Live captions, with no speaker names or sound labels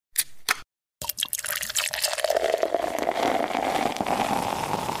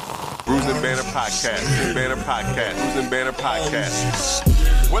Brewsing Banter Podcast. Brewsing Banter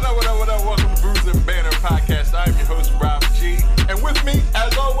Podcast. What up? Welcome to Brewsing Banter Podcast. I'm your host, Rob G. And with me,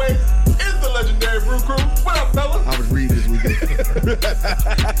 as always, is the legendary Brew Crew. What up, fellas? I was reading this weekend.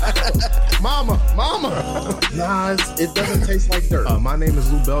 Mama. Nah, it doesn't taste like dirt. My name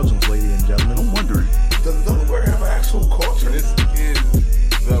is Lou Belgium, ladies and gentlemen. I'm wondering, does Delaware have an actual culture? This is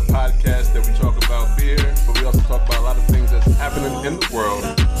the podcast that we talk about beer, but we also talk about a lot of things that's happening in the world,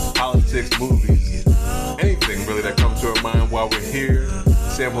 politics, movies, anything really that comes to our mind while we're here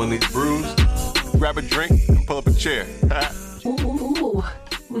sampling these brews. Grab a drink and pull up a chair. Ooh,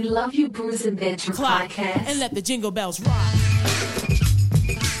 we love you, Brews and Banter Podcast. And let the jingle bells rock.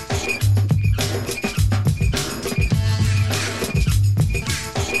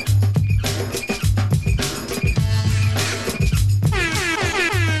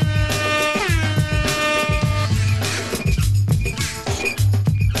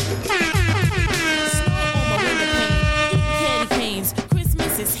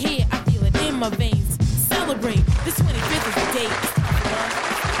 My veins. Celebrate the 25th is the date.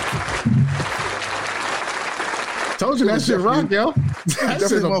 Told you that shit rock, yo. That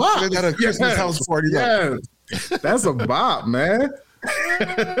shit's a bop. At a Christmas house party. Yeah, that's a bop, man.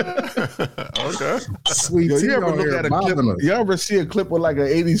 Okay. Sweet Yo, tea you ever on look here at a clip? bothering us. You ever see a clip with like an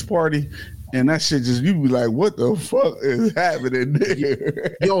 80s party? And that shit just, you be like, what the fuck is happening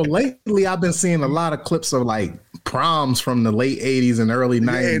there? Yo, lately I've been seeing a lot of clips of like proms from the late 80s and early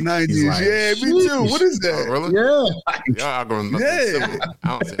 90s. Yeah, 90s. Like, Yeah, me too. What is that? Oh, really? Yeah. Y'all going nothing simple. I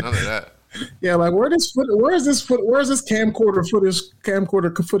don't see none of that. Yeah, like where is this camcorder footage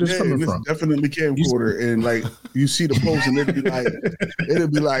coming It's from? definitely camcorder, and like you see the post, and it'll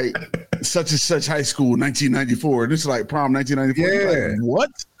be like such and such high school, 1994. This is like prom, 1994. Yeah. Like, what?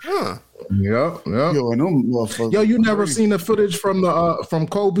 Huh. Yep. Yo, and them motherfuckers. Yo, you never seen the footage from the from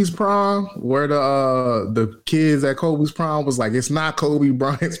Kobe's prom where the kids at Kobe's prom was like, it's not Kobe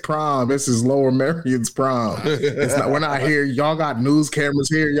Bryant's prom, this is Lower Marion's prom. It's not. We're not here. Y'all got news cameras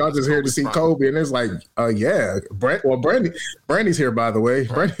here. Y'all just here to see Kobe, and it's like, yeah, Brandy's here, by the way.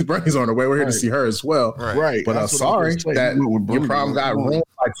 Brandy's on her way. We're here to see her as well. Right. But sorry that your prom got ruined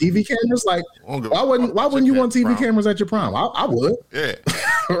by TV cameras. Like, why wouldn't you want TV cameras at your prom? I would. Yeah.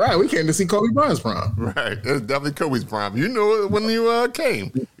 Right. We came to see Kobe Bryant's prom. Right. It was definitely Kobe's prom. You know it when you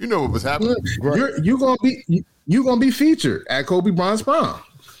came. You know what was happening. Right. You gonna be featured at Kobe Bryant's prom.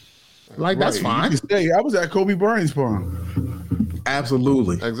 Like, that's fine. Hey, I was at Kobe Bryant's prom.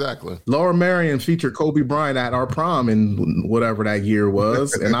 Absolutely. Exactly. Laura Marion featured Kobe Bryant at our prom in whatever that year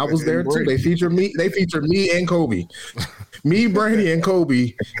was, and I was there too. They featured me and Kobe. Me, Brandy, and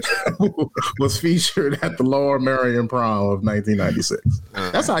Kobe was featured at the Laura Marion prom of 1996.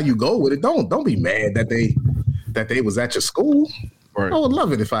 That's how you go with it. Don't be mad that they was at your school. Right. I would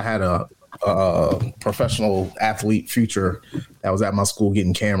love it if I had a professional athlete future that was at my school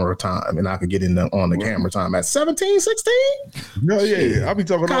getting camera time, and I could get on the camera time at 17, 16. No, yeah. I be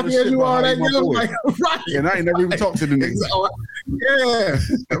talking all this shit about how my boy. Right. And I ain't never even talked to the niggas. Yeah,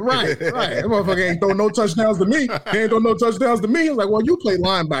 right. That motherfucker ain't throw no touchdowns to me. He ain't throw no touchdowns to me. It's like, well, you play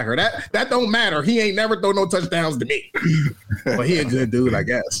linebacker. That don't matter. He ain't never throw no touchdowns to me. But he a good dude, I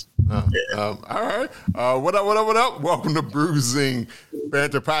guess. All right. What up? Welcome to Brewsing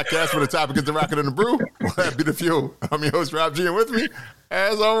Banter Podcast, where the topic is the rocket and the brew. Well, that be the fuel. I'm your host, Rob G, and with me,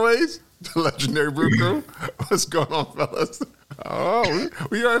 as always, the legendary Brew Crew. What's going on, fellas? Oh,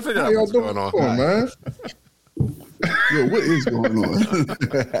 we already figured out what's going on. Man. Yo, what is going on?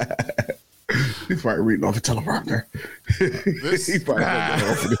 He's probably reading off a teleprompter. This is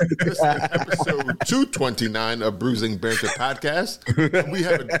episode 229 of Brewsing Banter Podcast. We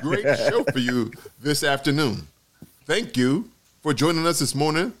have a great show for you this afternoon. Thank you for joining us this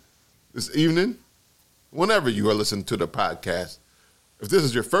morning, this evening, whenever you are listening to the podcast. If this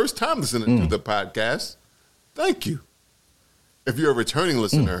is your first time listening to the podcast, thank you. If you're a returning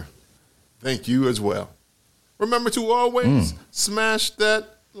listener, thank you as well. Remember to always smash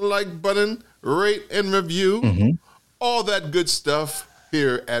that like button, rate and review, all that good stuff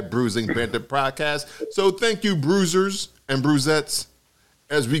here at Brewsing Banter Podcast. So thank you, bruisers and bruisettes,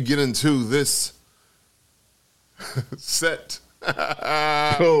 as we get into this set.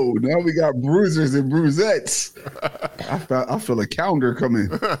 Oh, now we got bruisers and bruisettes. I feel a calendar coming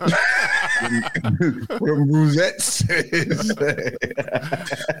from bruisettes.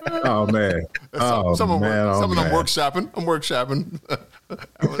 Oh man! Some of them workshopping. I'm workshopping.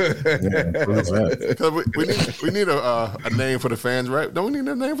 We need a name for the fans, right? Don't we need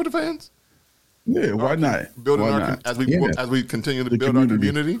a name for the fans? Yeah, why not? As we continue to build our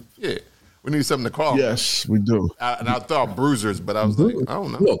community. Yeah. We need something to call. Yes, we do. And I thought bruisers, but I was like, I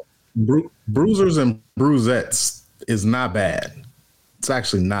don't know. Look, Bruisers and Bruisettes is not bad. It's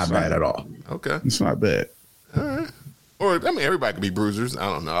actually not bad at all. Okay. It's not bad. All right. Or, I mean, everybody could be bruisers.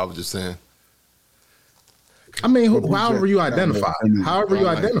 I don't know. I was just saying. I mean, however you identify,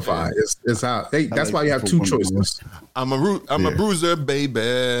 is how that's why you have two choices. I'm a bruiser,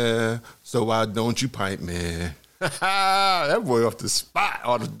 baby. So why don't you pipe me? That boy off the spot,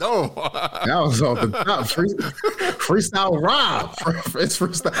 off the dome. That was off the top. Freestyle Rob. It's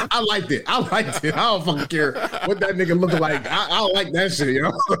freestyle. I liked it. I don't fucking care what that nigga looked like. I like that shit,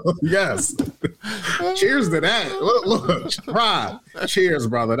 yo. Yes. Cheers to that. Look, Rob. Cheers,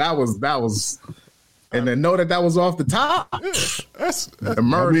 brother. That was. And then know that was off the top. That's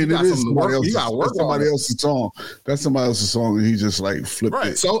somebody else's song. That's somebody else's song, and he just like flipped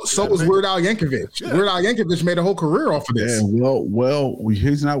it. So was Weird Al Yankovic. Yeah. Weird Al Yankovic made a whole career off of this. Yeah, well,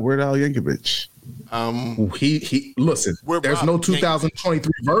 he's not Weird Al Yankovic. He listen. There's no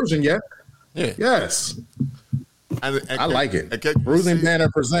 2023 version yet. Yeah. Yes. I like it. Bruising Banner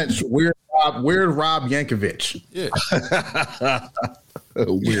presents Weird Rob Yankovic. Yeah.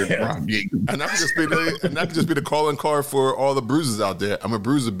 Weird Rob Yankovic. And that could just be the calling card for all the bruisers out there. I'm a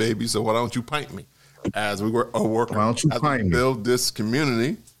bruiser, baby. So why don't you pint me? As we build this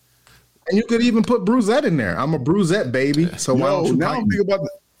community. And you could even put Bruisette in there. I'm a Bruisette, baby. So why don't you now pint I'm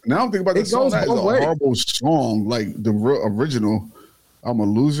thinking about the song. That is a horrible song. Like the original. I'm a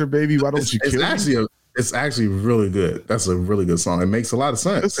loser, baby. Why don't you kill me? It's actually really good. That's a really good song. It makes a lot of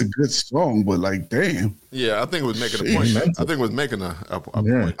sense. It's a good song, but like, damn. Yeah, I think it was making a point. I think it was making a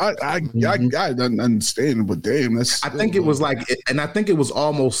point. I understand, but damn, that's. I think it was like, and I think it was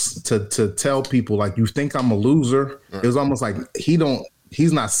almost to tell people like, you think I'm a loser. Right. It was almost like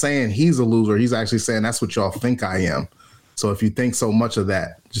he's not saying he's a loser. He's actually saying that's what y'all think I am. So if you think so much of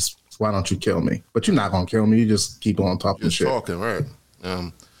that, just why don't you kill me? But you're not gonna kill me. You just keep on talking shit. Talking, right?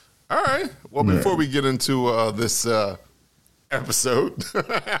 All right. Well, before we get into this episode,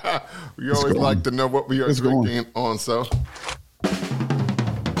 we always like to know what we are drinking on. So,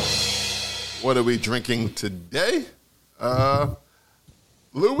 what are we drinking today?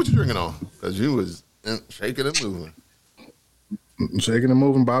 Lou, what you drinking on? Because you was shaking and moving. Shaking and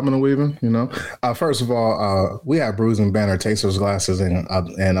moving, bobbing and weaving, you know. First of all, we have Brewsing Banner Tasters glasses and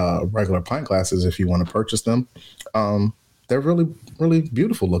regular pint glasses if you want to purchase them. They're really, really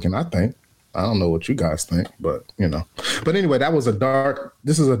beautiful looking, I think. I don't know what you guys think, but, you know. But anyway,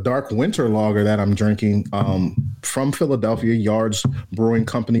 this is a dark winter lager that I'm drinking from Philadelphia, Yards Brewing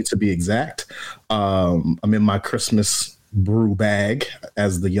Company to be exact. I'm in my Christmas brew bag,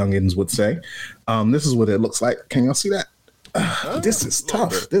 as the youngins would say. This is what it looks like. Can y'all see that? This is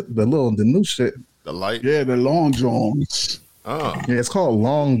tough. The new shit. The light? Yeah, the Long Johns. Oh. Yeah, it's called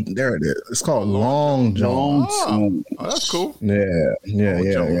Long. There it is. It's called Long Johns. Oh, that's cool. Yeah.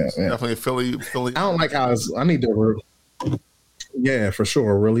 Definitely Philly. I don't like how I need to. Yeah, for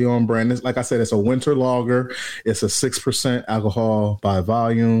sure. Really on brand. Like I said, it's a winter lager. It's a 6% alcohol by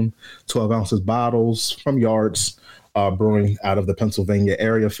volume, 12 ounces bottles from Yards Brewing out of the Pennsylvania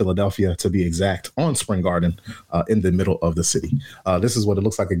area, Philadelphia to be exact, on Spring Garden in the middle of the city. This is what it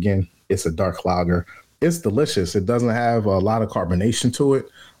looks like. Again, it's a dark lager. It's delicious. It doesn't have a lot of carbonation to it,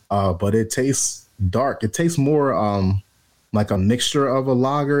 but it tastes dark. It tastes more like a mixture of a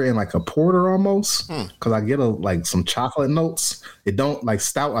lager and like a porter almost, because I get some chocolate notes. It don't like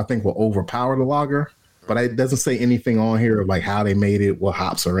stout, I think, will overpower the lager, but it doesn't say anything on here of like how they made it, what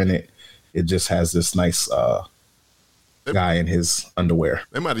hops are in it. It just has this nice guy in his underwear.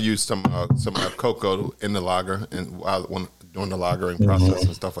 They might have used some cocoa in the lager and during the lagering process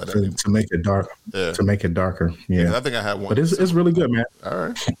and stuff like that to make it dark. Yeah. To make it darker. Yeah, I think I had one. But it's really good, man. All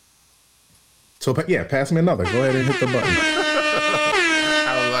right. So yeah, pass me another. Go ahead and hit the button.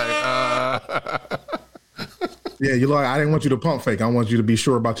 I was like, Yeah, I didn't want you to pump fake. I want you to be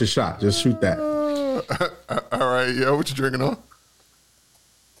sure about your shot. Just shoot that. All right, yo, what you drinking on?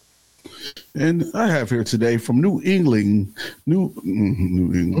 And I have here today from New England. New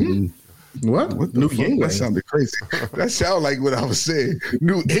England. What New England? That sounded crazy. That sounded like what I was saying.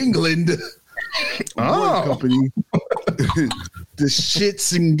 New England. Company. The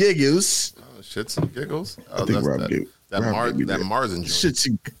Shits and Giggles. Shits and Giggles. I think that Mars and Shits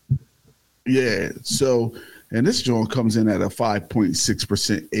and yeah. So, and this joint comes in at a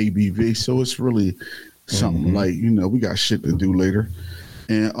 5.6% ABV. So it's really something like, we got shit to do later.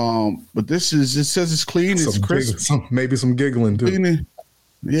 And but it says it's clean, it's crisp. Maybe some giggling too.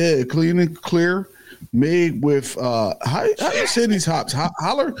 Clean and clear. Made with how you say these hops?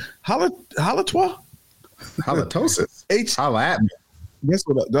 Halitosis? Holla at me. That's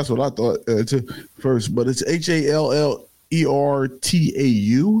what I thought too first, but it's HALLTOSIS.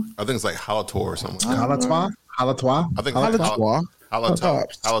 Hallertau. I think it's like Halator or something. Halatois? I think it's like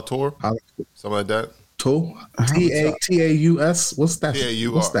Halator, something like that. Two? Taus? What's that?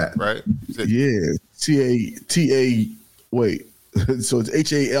 T-A-U-R, What's that? right? Yeah, T-A. Wait, so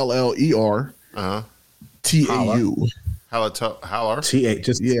it's Haller. Tau. Haller. T-A,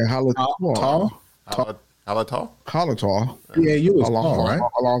 just Yeah, Hallertau. tall? Halator? Hallertau. T-A-U is tall, right?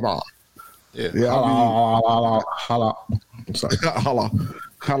 Yeah. Yeah, Hala. I'm sorry. Holla.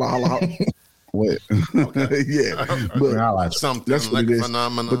 Wait. Yeah, but Something that's what like it is.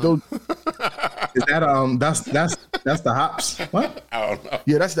 phenomenon. But those, Is that that's the hops? What? I don't know.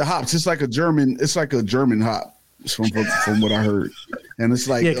 yeah, that's the hops. It's like a German hop from what I heard, and it's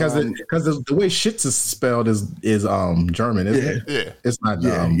like Yeah, because the way shits is spelled is German, isn't it? Yeah. It's not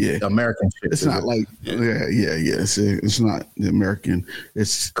American shit. it's not like it's not the American.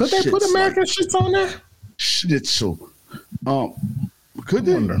 It's Could they put shits American like shits on there? schnitzel. Could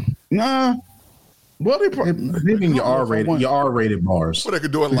they? Wonder. Nah. Well, they probably Maybe in your R-rated bars. But they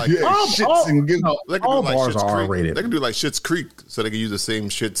could do it like shits and giggles. they could all do like bars Schitt's are Creek. R-rated. They could do like Schitt's Creek, so they can use the same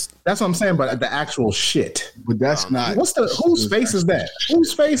shits. That's what I'm saying. But the actual shit. But that's not. Whose face is that?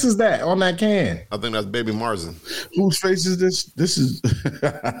 Whose face is that on that can? I think that's Baby Marzen. Whose face is this? This is.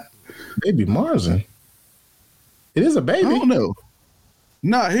 Baby Marzen. It is a I baby. don't know.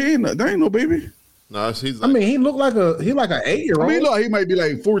 Nah, he ain't. There ain't no baby. No, he's I like, mean, he looked like an 8-year-old. I mean, look, he might be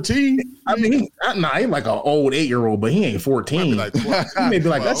like 14. I mean, he's like an old 8-year-old, but he ain't 14. like 12. He may be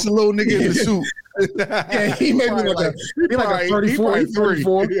like That's a little nigga in the suit. yeah, he may be like a 34. He's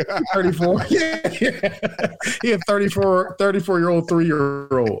 34. 34. Yeah. He a 34-year-old,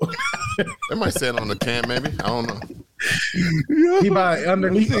 3-year-old. They might say it on the can, maybe. I don't know. He by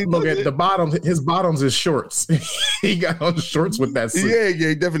underneath. Look at the bottom. His bottoms is shorts. He got on shorts with that suit. Yeah,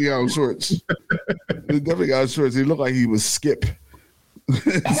 he definitely got on shorts. He definitely got on shorts. He looked like he was skip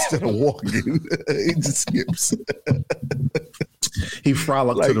instead of walking. He just skips. He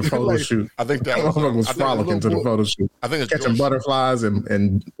frolicked to the photo shoot. I think that was frolicking to the photo shoot. I think it's catching butterflies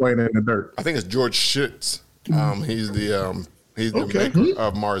and playing in the dirt. I think it's George Schitz. He's the maker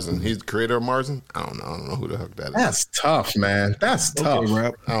of Marzen. He's the creator of Marzen. I don't know who the heck that is. That's tough, man. That's tough.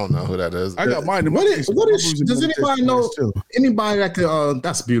 Rap. I don't know who that is. I got mine. What is? Does anybody know? Anybody that could?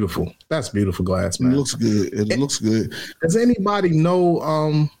 That's beautiful. That's beautiful glass, man. It looks good. It looks good. Does anybody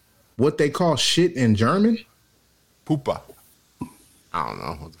know what they call shit in German? Poopa. I don't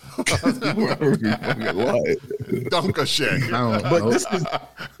know. Dunker shit. But this is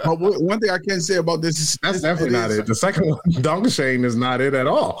one thing I can say about this is that's definitely not it. The second one, Dankeschön, is not it at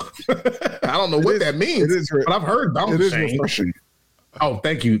all. I don't know what that means, but I've heard Dankeschön. It is refreshing. Oh,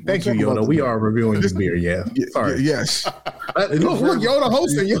 thank you, Yoda. We are reviewing this beer. Yeah, sorry. Yes. Look, Yoda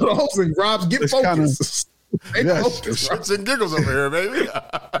hosting. Rob's get focused. Yes, shits and giggles over here, baby.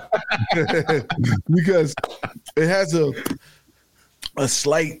 Because it has a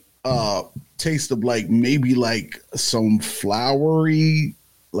slight taste of like maybe like some flowery,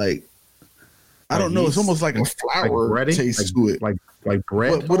 like I don't know. It's almost like a flour taste to it, like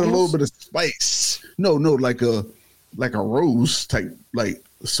bread, but with a little bit of spice. No, like a rose type, like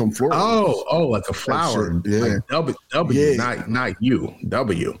some floral. Oh, like a flower. Yeah, like W, not U.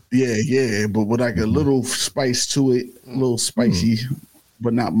 W. Yeah, but with like a little spice to it, a little spicy,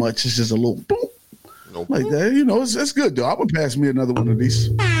 but not much. It's just a little boom. Like that, it's good though. I would pass me another one of these.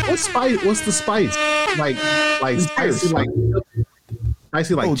 What's spice? What's the spice? Like spicy,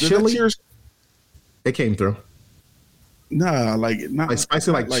 like chili. It came through. Nah, like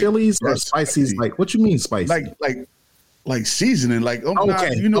spicy, like chilies or spicy. Like what you mean spicy? Like seasoning. Like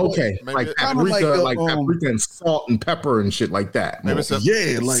okay. Like paprika, like paprika and salt and pepper and shit like that. Maybe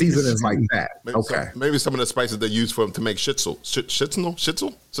like seasonings like that. Maybe some of the spices they use to make schnitzel. Schnitzel.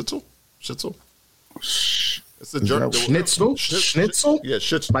 It's the German schnitzel. Yeah,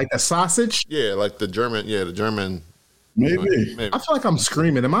 schnitzel. Like the sausage. Yeah, like the German. Maybe. I feel like I'm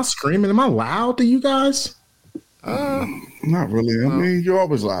screaming. Am I screaming? Am I loud to you guys? Not really. I mean, you're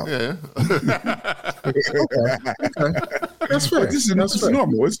always loud. Yeah. Okay. That's fair. This is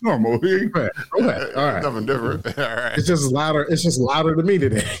normal. It's normal. Okay. All right. Nothing different. All right. It's just louder. It's just louder to me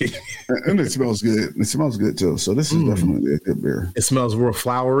today. And it smells good. It smells good too. So this is definitely a good beer. It smells real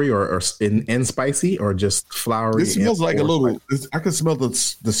flowery or spicy or just flowery. It smells like a little. I can smell the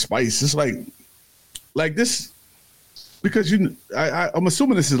spice. It's like this because I'm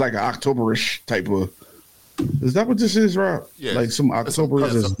assuming this is like an Octoberish type of. Is that what this is, Rob? Yeah, like some October.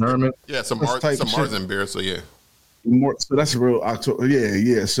 German. Yeah, some Marzen beer. So yeah, so that's a real October.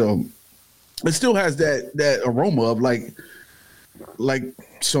 Yeah. So it still has that aroma of like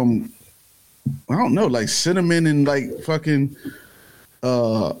some I don't know, like cinnamon and like fucking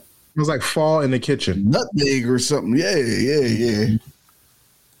It was like fall in the kitchen. nutmeg or something. Yeah.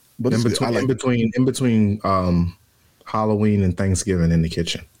 But In between Halloween and Thanksgiving in the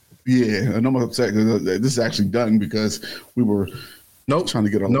kitchen. yeah, and I'm upset because this is actually done because we were trying to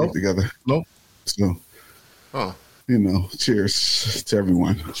get our life together. Nope. So, cheers to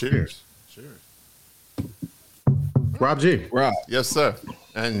everyone. Cheers. Rob G. Rob. Yes, sir.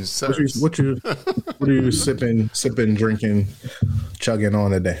 And sir, What are you sipping, drinking, chugging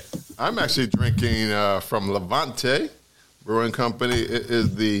on today? I'm actually drinking from Levante Brewing Company. It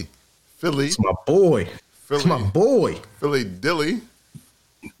is the Philly. It's my boy. Philly Dilly.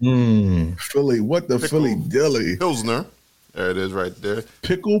 Philly, what the Philly Dilly? Pilsner. There it is right there.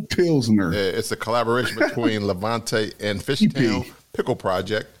 Pickle Pilsner. It's a collaboration between Levante and Fishtown Pickle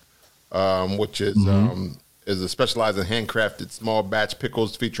Project, which is a specialized in handcrafted small batch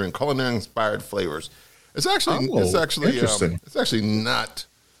pickles featuring culinary inspired flavors. It's actually interesting. It's actually not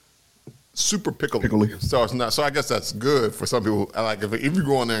super pickly. So it's not. So I guess that's good for some people. Like if you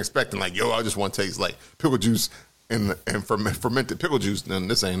go in there expecting like, yo, I just want to taste like pickle juice and fermented pickle juice, then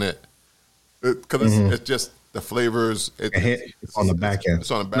this ain't it. Because it's just the flavors. It's on the back end.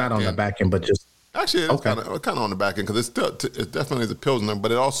 It's on the back end. Not on the back end, but just actually it's kind of on the back end because it definitely is a pilsner,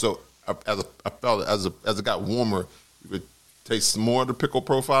 but it also as it got warmer, you could taste more of the pickle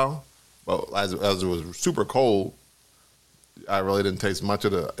profile. But as it was super cold, I really didn't taste much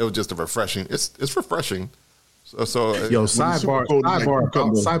of it was just a refreshing. It's refreshing. So sidebar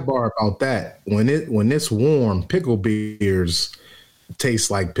about that. When it's warm, pickle beers taste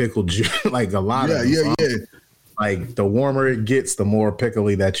like pickle juice, like a lot of them. Yeah. Like the warmer it gets, the more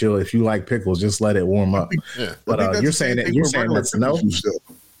pickly that if you like pickles, just let it warm up. Yeah. But you're saying that's no.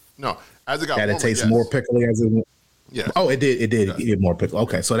 No, as it got that warmer, it tastes more pickly as it. Yeah. Oh, it did. It did more pickle.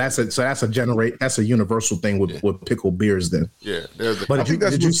 Okay, so that's a universal thing with pickle beers then. Yeah. But I think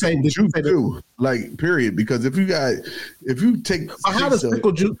did you say too? Like period. Because if you take how does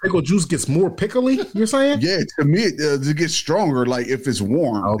pickle juice gets more pickly? You're saying? Yeah, to me it gets stronger. Like if it's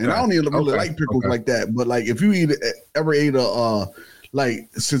warm, and I don't even really like pickles like that. But like if you ever ate a like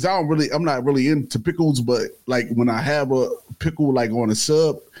since I'm not really into pickles, but like when I have a pickle like on a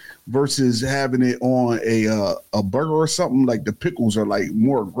sub versus having it on a burger or something, like the pickles are like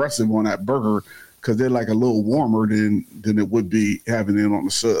more aggressive on that burger because they're like a little warmer than it would be having it on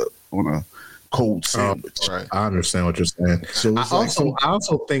a sub on a cold sandwich. Right. I understand what you're saying. So I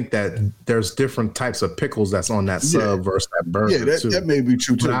also think that there's different types of pickles that's on that sub versus that burger. Yeah, that may be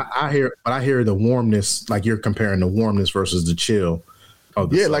true too. But I hear the warmness, like you're comparing the warmness versus the chill.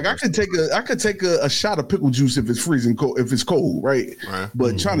 Yeah, like I could take a shot of pickle juice if it's freezing cold, if it's cold, right?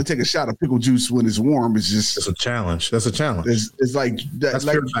 But trying to take a shot of pickle juice when it's warm is just it's a challenge. That's a challenge. It's like that. That's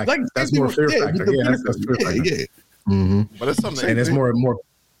like that's more fear factor. That's fear factor. Yeah. Mm-hmm. But it's something, and it's more.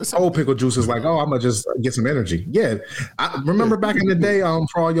 Old pickle juice is like, I'm gonna just get some energy. Yeah, I remember back in the day.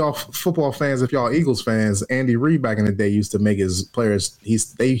 For all y'all football fans, if y'all Eagles fans, Andy Reid back in the day used to make his players.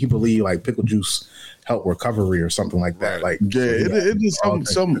 He believed like pickle juice help recovery or something like that. Like it is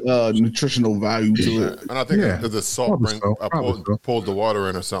some nutritional value to it. And I think the salt pulls the water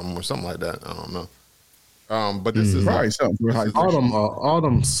in or something like that. I don't know. But this is probably something.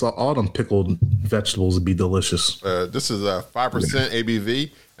 All them pickled vegetables would be delicious. This is a 5%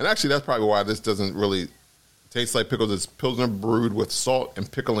 ABV, and actually that's probably why this doesn't really taste like pickles. It's Pilsner brewed with salt and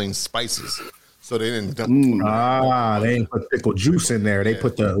pickling spices. So they didn't dump. They didn't put pickle juice in there. They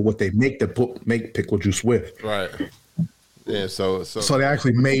put what they make pickle juice with. Right. Yeah. So they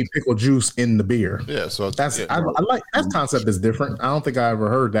actually made pickle juice in the beer. Yeah. So I like that concept is different. I don't think I ever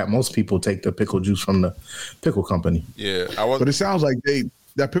heard that. Most people take the pickle juice from the pickle company. Yeah. But it sounds like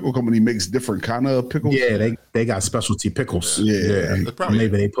that pickle company makes different kind of pickles. Yeah, they got specialty pickles. Yeah.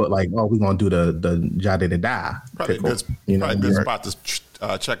 Maybe they put like, we're gonna do the jada-da-da pickle. That's probably a good spot to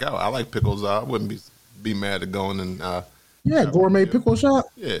check out. I like pickles. I wouldn't be mad at going and gourmet pickle shop.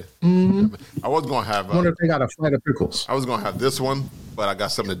 Yeah. Mm-hmm. I was gonna have. I wonder if they got a flight of pickles. I was gonna have this one, but I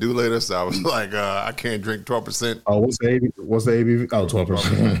got something to do later, so I was like, I can't drink 12%. Oh, what's the ABV? Oh,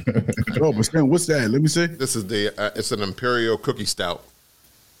 12%. 12%. What's that? Let me see. This is it's an Imperial cookie stout.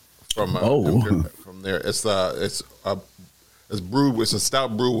 From there, it's brewed. It's a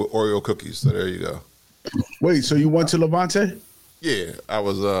stout brew with Oreo cookies. So there you go. Wait, so you went to Levante? Yeah, I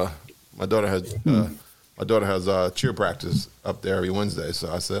was. My daughter has cheer practice up there every Wednesday,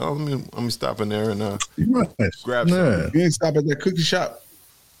 so I said, let me stop in there and grab some. You ain't stop at that cookie shop?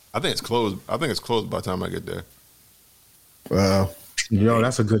 I think it's closed. by the time I get there. Wow.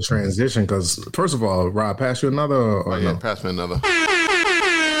 That's a good transition because first of all, Rob, pass you another. Pass me another.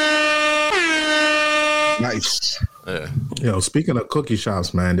 Nice. Yeah. Yo, speaking of cookie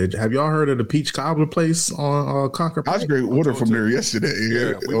shops, man, have y'all heard of the Peach Cobbler place on Concord? I was great order from there yesterday.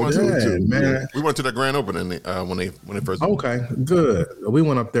 Yeah, we went man. We went to the grand opening when they first. Okay, good. We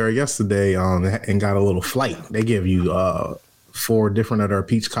went up there yesterday and got a little flight. They give you 4 different of their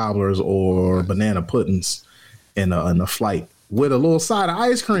peach cobblers or banana puddings in a flight with a little side of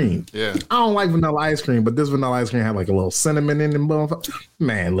ice cream. Yeah, I don't like vanilla ice cream, but this vanilla ice cream had like a little cinnamon in it.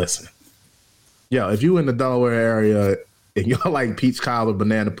 Man, listen. Yo, if you in the Delaware area and y'all like peach cobbler,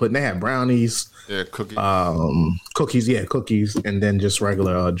 banana pudding, they have brownies. Yeah, cookies. Cookies, and then just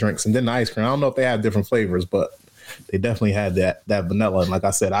regular drinks, and then the ice cream. I don't know if they have different flavors, but they definitely had that vanilla. And like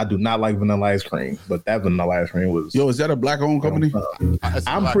I said, I do not like vanilla ice cream, but that vanilla ice cream was. Yo, is that a black-owned company?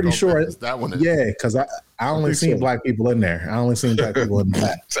 I'm pretty sure that one is. Yeah, because I only seen black people in there. I only seen black people in the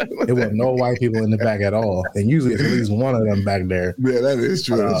back. There wasn't no white people in the back at all, and usually it's at least one of them back there. Yeah, that is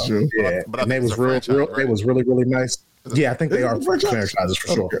true. That's true. Yeah, but and they was real. Right? They was really, really nice. Yeah, I think they are franchises for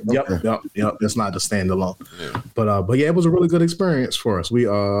sure. Okay. Yep. It's not just standalone. Yeah. But yeah, it was a really good experience for us. We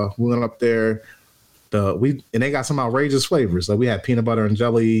went up there. And they got some outrageous flavors. Like we had peanut butter and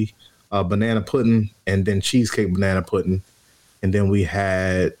jelly, banana pudding, and then cheesecake banana pudding, and then we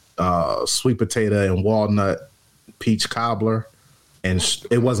had sweet potato and walnut peach cobbler, and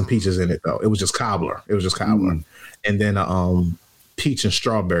it wasn't peaches in it though. It was just cobbler. And then peach and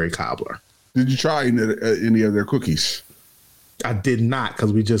strawberry cobbler. Did you try any of their cookies? I did not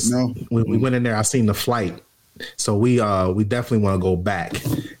because we went in there. I seen the flight. So we definitely want to go back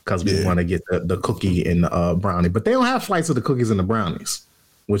because we want to get the cookie and the brownie, but they don't have flights of the cookies and the brownies,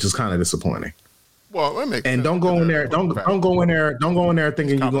 which is kind of disappointing. Well, that makes and sense. don't go in there. Don't go in there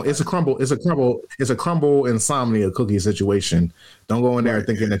thinking you're going. It's a crumble insomnia cookie situation. Don't go in there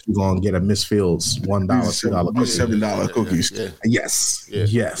thinking that you're going to get a Miss Fields $1, $2 cookie. $7 cookies. Yes.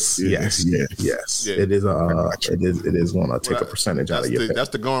 It is going to take a percentage out of your pay. That's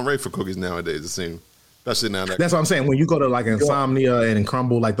the going rate for cookies nowadays. It seems. That's what I'm saying. When you go to like Insomnia and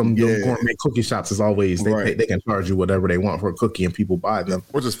Crumble, like them gourmet cookie shops, is always they can charge you whatever they want for a cookie, and people buy them.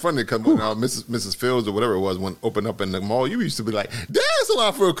 Which is funny because when Mrs. Fields or whatever it was when opened up in the mall, you used to be like, "That's a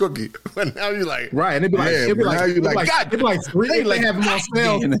lot for a cookie," but now you're like, right? And it'd be like 3. They have them on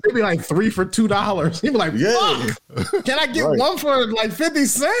sale. They'd be like 3 for $2. You'd be like, "Fuck, can I get one for like 50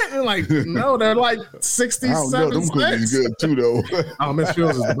 cents?" And like, no, they're like 67 cents. Them cookies good too, though. Oh, Miss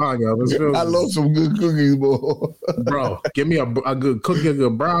Fields is the bomb, yo. Miss Fields. I love some good cookies, boy. Bro, give me a good cookie, a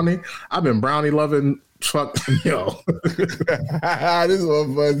good brownie. I've been brownie loving. Fuck, yo. This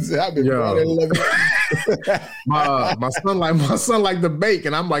one fun. I've been brownie loving. my son like to bake,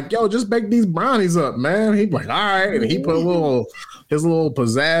 and I'm like, yo, just bake these brownies up, man. He's like, all right, and he put his little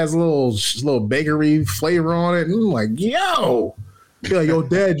pizzazz, little bakery flavor on it, and I'm like, yo,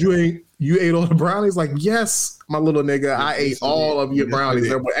 Dad, you ate all the brownies? Like, yes, my little nigga, I ate all of your brownies.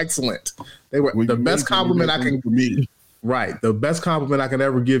 They were excellent. They were the best compliment I can give me. Right. The best compliment I can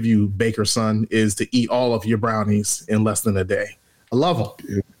ever give you, baker son, is to eat all of your brownies in less than a day. I love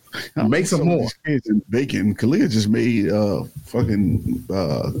them. Make some more. Kids in baking. Kalia just made fucking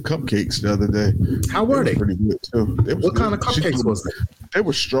cupcakes the other day. How were they? Pretty good too. What kind of cupcakes was it? They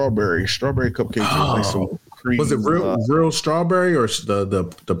were strawberry cupcakes. Oh. Like some cream, was it real strawberry or the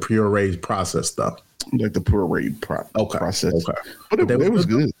pureed process stuff? Like the pureed process. Okay. But it was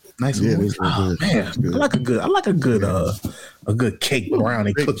good. Nice. Yeah, man, I like a good cake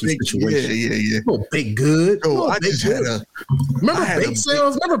brownie cookie situation. Yeah. Little baked good. Oh, I just had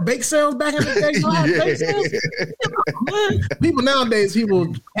Remember bake sales back in the day? Yeah. People nowadays,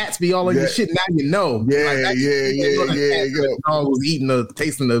 cats be all on your shit. Now you know. Yeah. Dog was eating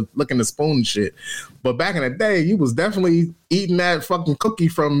licking the spoon and shit. But back in the day, you was definitely eating that fucking cookie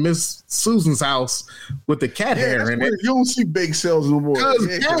from Miss Susan's house with the cat hair in it. You don't see bake sales no more.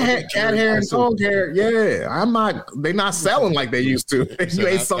 Cat hair and dog hair. Yeah, they're not selling like they used to. You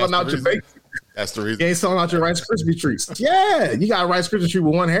ain't selling out your bake. That's the reason. You ain't selling out your Rice Krispie treats. Yeah, you got a Rice Krispie treat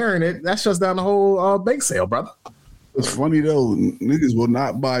with one hair in it. That shuts down the whole bake sale, brother. It's funny though. Niggas will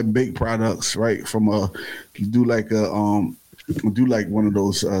not buy baked products, right? From do like one of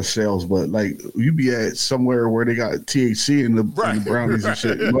those sales, but like you be at somewhere where they got THC in the brownies and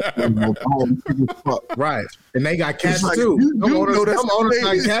shit. Right. And they got cats like, too. Some owners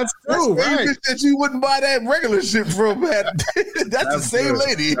got cats too, right? That you wouldn't buy that regular shit from. That's the same good.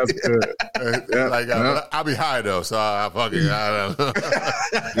 lady. That's good. I'll be high though, so I fucking I don't know.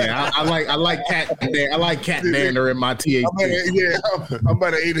 Yeah, I like cat. I like cat dander in my THC. I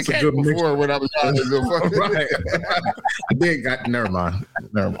might have ate a cat before when I was high. Right. I did. Never mind.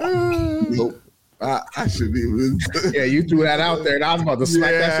 Nope. I shouldn't even. Yeah, you threw that out there, and I was about to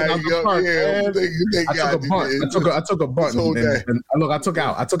smack that shit out the park. Man. I took a bunt. I took a bunt, and look, I took it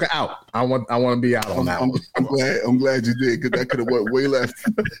out. I want to be out on that one. I'm glad you did, because that could have went way left.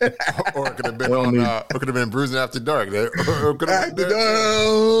 Or it could have been Bruising After Dark. After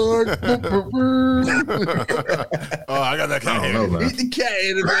Dark. Oh, I got that cat hair. Eat the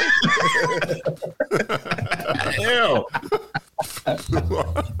cat. Hell.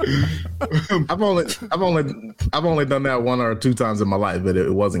 I've only done that 1 or 2 times in my life, but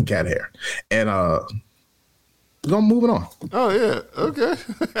it wasn't cat hair. And moving on. Oh yeah, okay.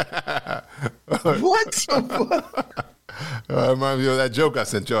 What? Reminds me of that joke I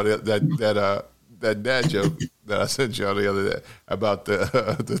sent y'all. That dad joke that I sent y'all the other day about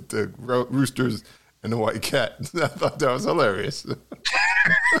the roosters and the white cat. I thought that was hilarious.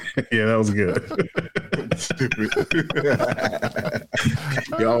 Yeah, that was good. Stupid.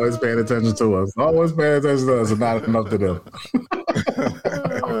 You're always paying attention to us. Always paying attention to us, and not enough to them.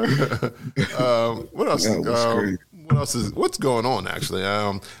 What else? What else is? What's going on? Actually,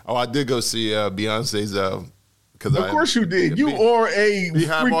 I did go see Beyonce's. Of course you did. You are a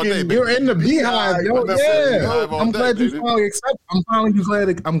Beehive all day, freaking. baby. You're in the beehive, yo. Yeah, I'm glad you finally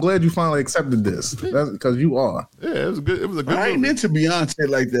accepted. I'm glad you finally accepted this. That's because you are. Yeah, it was good. It was a good. I ain't movie. into Beyonce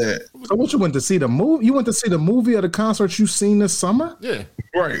like that. So what, you went to see the movie? You went to see the movie or the concert you seen this summer? Yeah.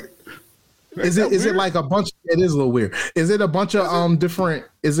 Right. Is it like a bunch? It is a little weird. Is it a bunch of different?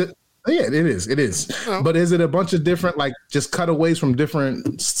 Is it? Yeah, it is. It is. No. But is it a bunch of different, like, just cutaways from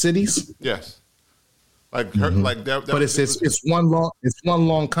different cities? Yes. Like her, like that. But it's one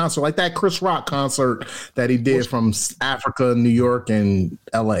long concert, like that Chris Rock concert that he did from Africa, New York, and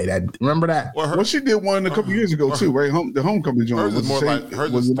L.A. Remember that? Well, she did one a couple years ago too, right? The Homecoming joint. Hers is more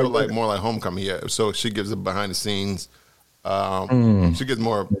like more like Homecoming. Yeah. So she gives it behind the scenes. She gets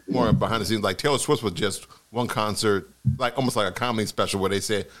more behind the scenes. Like Taylor Swift was just one concert, like almost like a comedy special, where they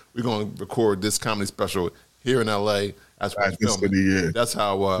said we're going to record this comedy special here in L.A. That's what filming. That's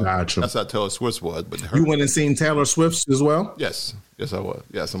how Taylor Swift was. But you went and seen Taylor Swift's as well? Yes, I was.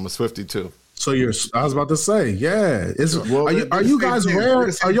 Yes, I'm a Swiftie too. So I was about to say, yeah. Are you guys rare?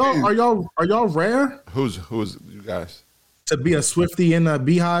 Are y'all rare? Who's you guys? To be a Swiftie and a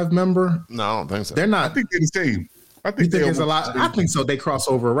Beehive member? No, I don't think so. They're not. I think they're the same. I think there's a lot. I think so. They cross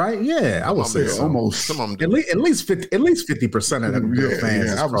over, right? Yeah, I would say so. Almost. Some of them do. At least 50% of them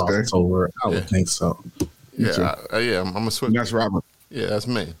fans cross over. I would think so. Yeah, I'm a Swiftie. That's Robert. Yeah, that's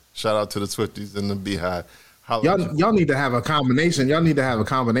me. Shout out to the Swifties and the Beehive. Y'all need to have a combination. Y'all need to have a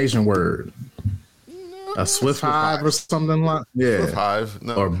combination word. A Swift Hive or something like Swift Hive.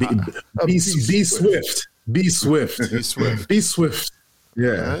 No. Or be Swift. Be Swift. Be Swift. Be Swift.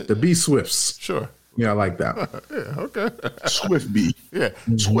 Yeah, the Be Swifts. Sure. Yeah, I like that. Yeah, okay. Swift Bee. Yeah.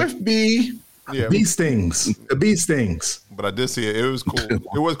 Swift Bee. Yeah. Bee stings. The bee stings. But I did see it. It was cool.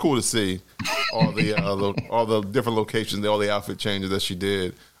 It was cool to see all the different locations, all the outfit changes that she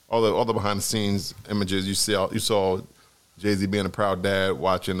did, all the behind the scenes images. You saw Jay-Z being a proud dad,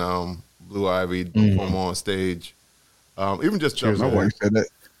 watching Blue Ivy perform on stage. Even just my wife said that.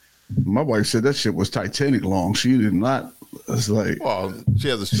 My wife said that shit was Titanic long. She did not. It's like, well, she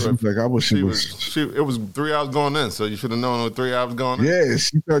has a story. Like I wish it was. It was 3 hours going in, so you should have known it was 3 hours going in. Yeah,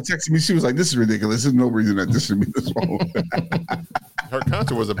 she started texting me. She was like, "This is ridiculous. There's no reason that this should be this long." Her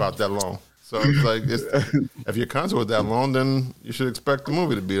concert was about that long, so it's like, if your concert was that long, then you should expect the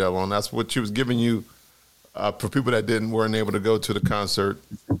movie to be that long. That's what she was giving you. For people that weren't able to go to the concert,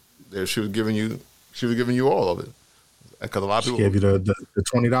 she was giving you all of it. Because a lot of people gave you the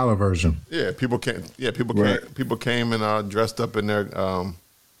 $20 version. Yeah, people came. Yeah, people came and dressed up in their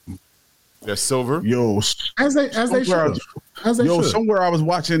silver. Yo, as they should. Somewhere I was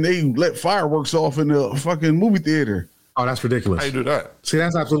watching, they let fireworks off in the fucking movie theater. Oh, that's ridiculous. How you do that? See,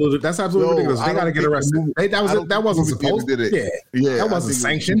 that's absolutely ridiculous. They got to get arrested. That wasn't supposed to. Yeah, that wasn't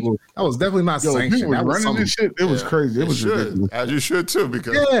sanctioned. That was definitely not sanctioned. That was running this shit. It was crazy. It was ridiculous. As you should too,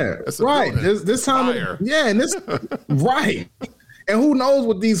 because right. This time, and this right. And who knows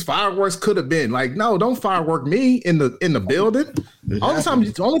what these fireworks could have been? Like, no, don't firework me in the building. Only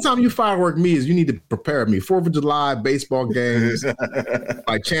time you firework me is you need to prepare me. 4th of July, baseball games,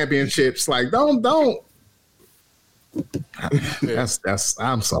 like championships. Like, don't. That's.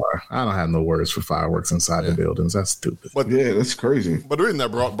 I'm sorry. I don't have no words for fireworks inside the buildings. That's stupid. But that's crazy. But the reason I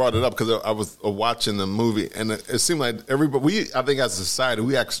brought it up because I was watching the movie and it seemed like everybody. I think as a society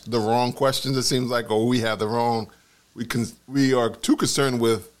we ask the wrong questions. It seems like, or we have the wrong. We are too concerned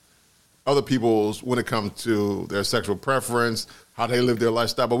with other people's when it comes to their sexual preference, how they live their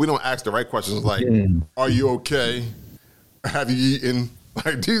lifestyle, but we don't ask the right questions like, "Are you okay? Have you eaten?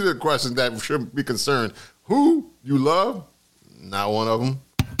 Like, these are questions that should be concerned. Who you love? Not one of them.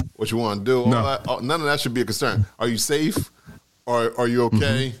 What you want to do? No. All that, none of that should be a concern. Are you safe? Or are you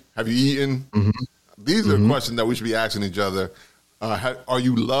okay? Mm-hmm. Have you eaten? Mm-hmm. These are questions that we should be asking each other. Are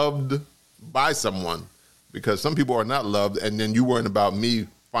you loved by someone? Because some people are not loved, and then you worrying about me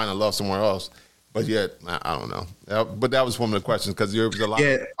finding love somewhere else. But yet, I don't know. But that was one of the questions because there's a lot.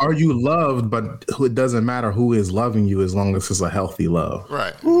 Yeah, are you loved? But it doesn't matter who is loving you as long as it's a healthy love.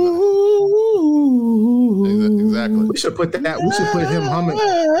 Right. Exactly. We should put that. We should put him humming.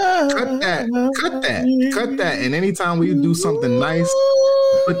 Cut that. And anytime we do something nice,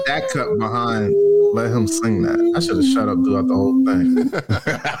 put that cut behind. Let him sing that. I should have shut up throughout the whole thing.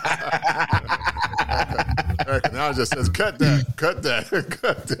 Now it just says, cut that.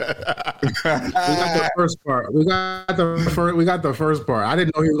 We got the first part. We got the first part. I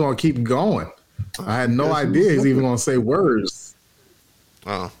didn't know he was going to keep going. I had no idea he's even going to say words.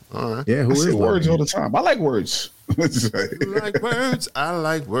 Oh, all right. Yeah, I say words all the time. I like words. You like words? I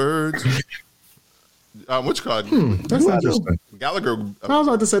like words. What you call it? That's interesting. Gallagher. I was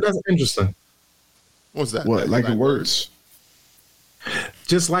about to say that's interesting. What's that? What? Liking words?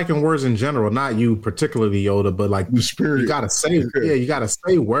 Just liking words in general, not you particularly, Yoda, but like The spirit. you gotta say, you gotta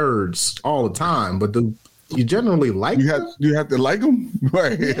say words all the time. But you generally like them? You have to like them,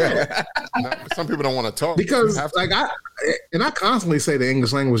 right? Yeah. Some people don't want to talk Because like I constantly say the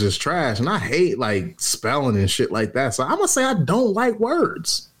English language is trash, and I hate like spelling and shit like that. So I'm gonna say I don't like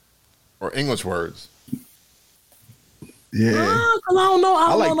words or English words. Yeah, because I don't know.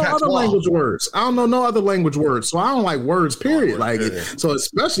 I don't know other language words. I don't know no other language words, so I don't like words. Period. So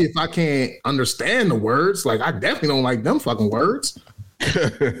especially if I can't understand the words, like I definitely don't like them fucking words.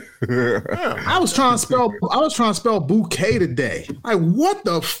 I was trying to spell bouquet today. Like, what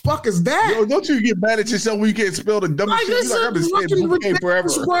the fuck is that? Yo, don't you get mad at yourself when you can't spell the dumbest shit? Like, I've been saying bouquet forever.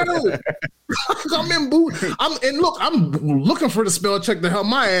 I'm looking for the spell check to help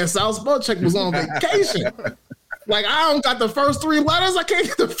my ass out. Spell check was on vacation. Like, I don't got the first three letters. I can't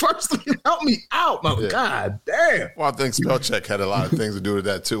get the first three. Help me out. Oh, yeah. God damn. Well, I think spell check had a lot of things to do with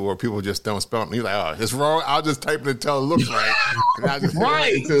that, too, where people just don't spell it. You're like, oh, it's wrong. I'll just type it until it looks right. And I just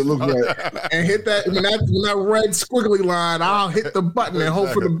right. Until it looks right. And hit that, when that red squiggly line, I'll hit the button and hope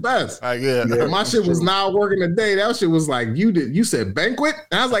for the best. Yeah. My shit was not working today. That shit was like, you said banquet?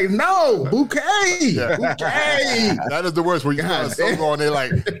 And I was like, no, bouquet. Yeah. Bouquet. That is the worst where you got a song and they're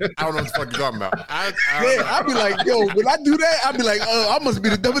like, I don't know what the fuck you're talking about. I'd be like, yo, when I do that, I'd be like, I must be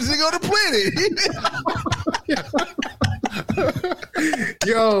the dumbest thing on the planet.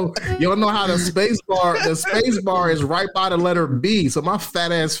 Yo, you don't know how the space bar is right by the letter B. So my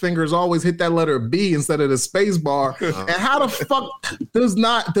fat ass fingers always hit that letter B instead of the space bar. And how the fuck does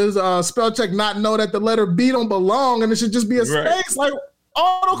spell check not know that the letter B don't belong and it should just be a space? Like,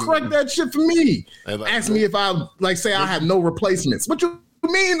 autocorrect that shit for me. Ask me if I say I have no replacements. What you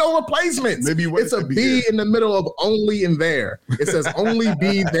mean no replacements? Maybe it's a B in the middle of only and there. It says only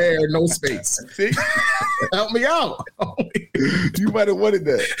B there, no space. See? Help me out. You might have wanted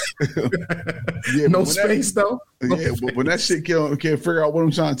that. Yeah, no space though. Yeah, but when that shit can't figure out what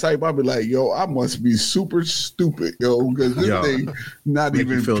I'm trying to type, I'll be like, yo, I must be super stupid, yo, because this thing not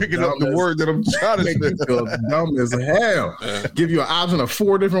even picking up the word that I'm trying to make you feel dumb as hell. Give you an option of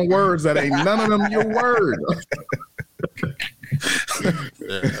 4 different words that ain't none of them your word.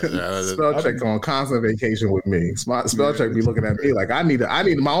 Spell check on constant vacation with me. Spell check be looking at me like I need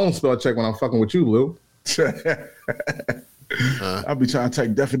my own spell check when I'm fucking with you, Lou. I'll be trying to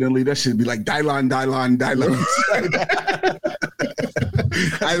type definitely. That should be like Dylon. I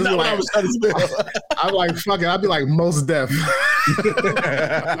was trying to spell. I'm like, fuck it. I'll be like most deaf.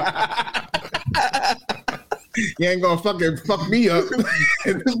 You ain't gonna fucking fuck me up.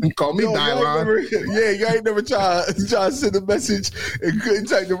 Call me Dylon. You ain't never try to send a message and couldn't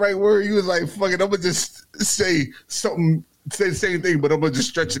type the right word. You was like, fuck it, I'm gonna just say something, say the same thing, but I'm gonna just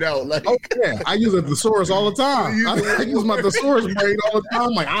stretch it out. Like, I use a thesaurus all the time. I use my thesaurus brain all the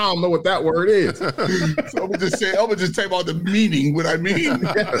time. Like, I don't know what that word is. So I'm gonna just type out the meaning, what I mean.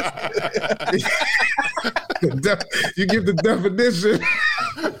 You give the definition.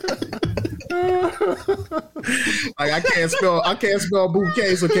 Like, I can't spell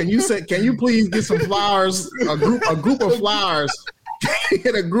bouquet. So can you please get some flowers? A group of flowers.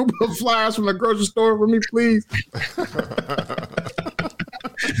 Get a group of flowers from the grocery store for me, please.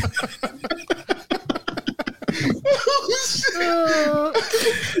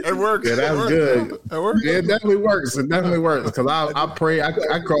 It works. Yeah, that's good. It works. Yeah, it definitely works. It definitely works. Because I pray. I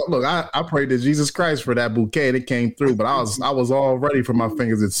prayed to Jesus Christ for that bouquet that came through, but I was all ready for my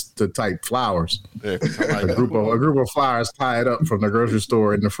fingers to type flowers. Yeah, A group of flowers tied up from the grocery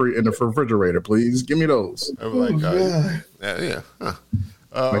store in the refrigerator. Please give me those. I was like, yeah. Huh.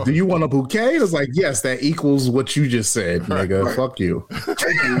 Like, do you want a bouquet? It's like, yes, that equals what you just said, nigga. Right. Fuck you. I'm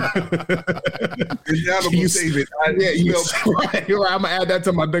gonna add that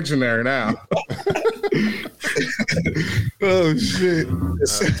to my dictionary now. Oh shit!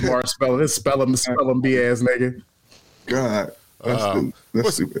 Smart spelling. It's spelling bee ass nigga. God.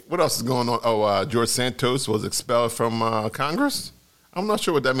 That's stupid. What else is going on? Oh, George Santos was expelled from Congress. I'm not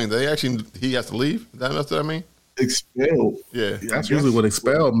sure what that means. He has to leave. That's what I mean. Expelled. Yeah, That's usually what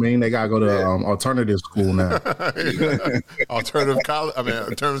expelled mean. They gotta go to alternative school now. Alternative college.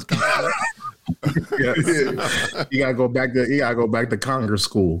 Alternative college. You gotta go back to Congress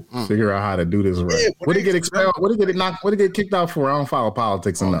school. Figure out how to do this right. Yeah, what did he get expelled? What did he get knocked? What did he get kicked out for? I don't follow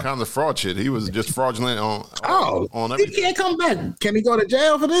politics enough. Kind of fraud shit. He was just fraudulent on He everything. can't come back. Can he go to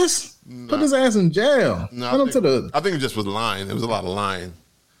jail for this? Put his ass in jail. No, I think it just was lying. It was a lot of lying.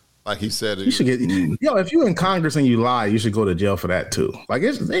 Like he said, You should get if you're in Congress and you lie, you should go to jail for that too. Like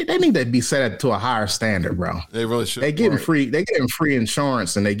they need to be set to a higher standard, bro. They really should. They getting free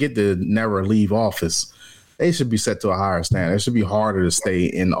insurance and they get to never leave office. They should be set to a higher standard. It should be harder to stay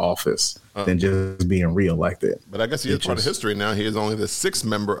in office than just being reelected. But I guess he is part of history now. He is only the 6th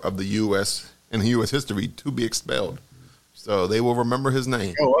member of the U.S. in U.S. history to be expelled. So they will remember his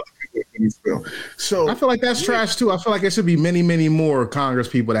name. So I feel like that's trash too. I feel like there should be many, many more Congress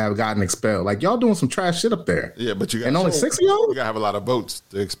people that have gotten expelled. Like y'all doing some trash shit up there. Yeah, but you got only 6 of y'all. You gotta have a lot of votes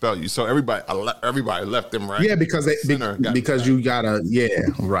to expel you. So everybody left them right. Yeah, because you gotta. Yeah,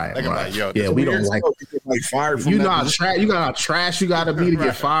 right. Like, yo, yeah, we don't like fired from you. You got how trash you got to be to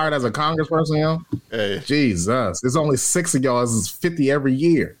get fired as a congressperson, yo. Hey. Jesus, there's only 6 of y'all. It's 50 every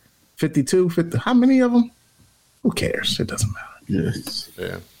year. 52, 50. How many of them? Who cares? It doesn't matter. Yes.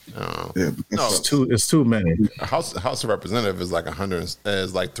 Yeah. No, It's too many. House of Representative is like 100.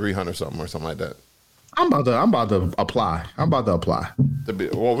 Is like 300 something or something like that. I'm about to apply. We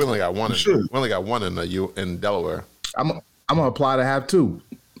only got one. We only got one in Delaware. I'm gonna apply to have 2.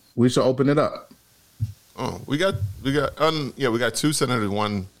 We should open it up. Oh, we got 2 senators,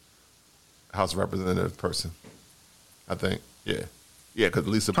 1 House of Representative person. I think. Yeah. Because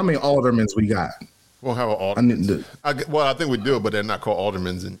Lisa. How many aldermen we got? We'll have an alderman. I think we do, but they're not called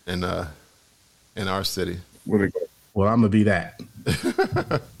aldermen in our city. Where they go? Well, I'm gonna be that.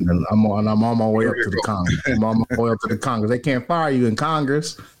 And I'm on my way up to the Congress. I'm on my way up to the Congress. They can't fire you in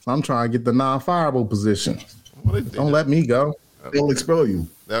Congress, so I'm trying to get the non-fireable position. Don't let me go. They'll expel you.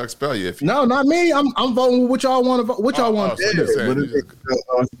 They'll expel you if you. No, not me. I'm voting with what y'all want to vote. What y'all want to do?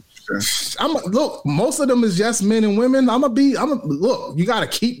 Look, most of them is just men and women. Look, you got to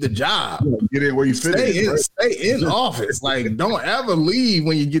keep the job. Get in where you fit in. Stay in office. Like, don't ever leave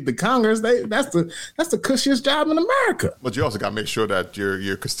when you get to Congress. That's the cushiest job in America. But you also got to make sure that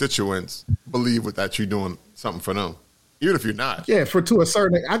your constituents believe that you're doing something for them, even if you're not. Yeah, to a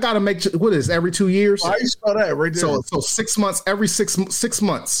certain, I got to make sure. What is every 2 years? I saw that right there. So 6 months. Every 6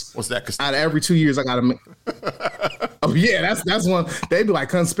 months. What's that? Out of every 2 years, I got to make. Oh yeah, that's one. They be like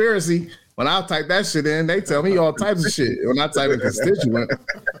conspiracy. When I type that shit in, they tell me all types of shit. When I type in constituent,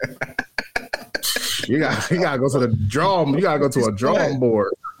 you got to go to the drawing. You got to go to a drawing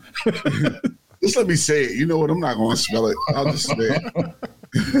board. Just let me say it. You know what? I'm not going to spell it. I'll just say it.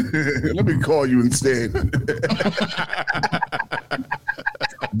 Let me call you instead.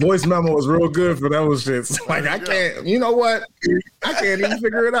 Voice memo was real good for those shits. Like, I can't, you know what? I can't even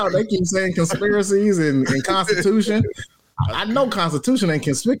figure it out. They keep saying conspiracies and Constitution. I know Constitution ain't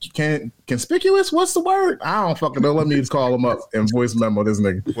conspicuous. What's the word? I don't fucking know. Let me just call them up and voice memo this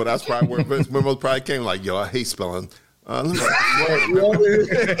nigga. Well, that's probably where voice memos probably came. Like, yo, I hate spelling. A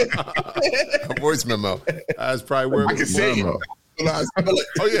voice memo. That's probably where I can say it. Oh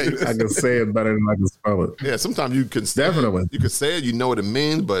yeah, I can say it better than I can spell it. Yeah, sometimes you can definitely you can say it, you know what it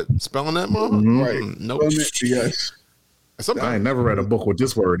means, but spelling that mama, right? Nope. Yes. I ain't never read a book with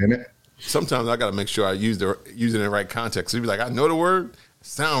this word in it. Sometimes I got to make sure I use it in the right context. You'd be like, I know the word,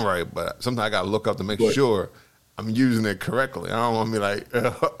 sound right, but sometimes I got to look up to make sure I'm using it correctly. I don't want to be like,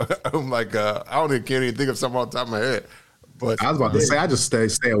 I can't even think of something off the top of my head. But I was about to say, I just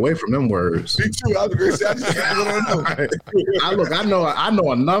stay away from them words. Me too. I was going to say, I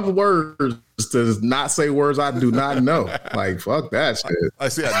know enough words to not say words I do not know. Like, fuck that shit. I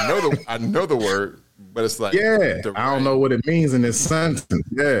see. I know the word, but it's like, I don't know what it means in this sentence.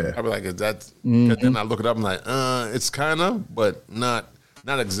 Yeah, I'll be like, is that? Then I look it up. I'm like, it's kind of, but not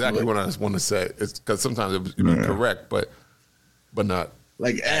Not exactly what I want to say. It's because sometimes it would be correct, but not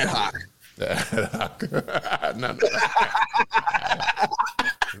like ad hoc. Ad hoc. Not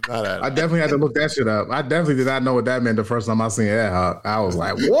ad I hoc. definitely had to look that shit up. I definitely did not know what that meant the first time I seen ad hoc. I was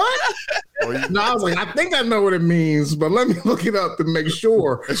like, what? No, I was like, I think I know what it means, but let me look it up to make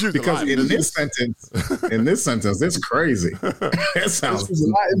sure. Because in this sentence, it's crazy. It sounds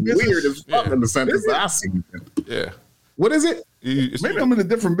weird as fuck in the sentence I seen. Yeah. What is it? Maybe I'm in a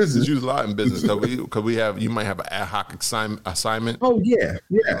different business. It's used a lot in business because you might have an ad hoc assignment. Oh yeah.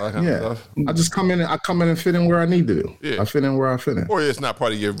 I just come in and fit in where I need to do. Yeah. I fit in where I fit in. Or it's not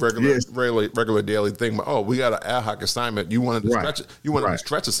part of your regular daily thing. But we got an ad hoc assignment. You wanted to stretch. You wanted a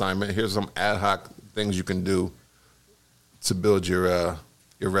stretch assignment. Here's some ad hoc things you can do to build your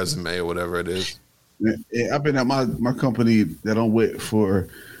resume or whatever it is. Yeah, I've been at my company that I'm with for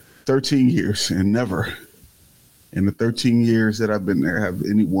 13 years and never. In the 13 years that I've been there,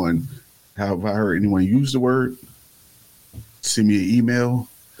 have I heard anyone use the word, send me an email,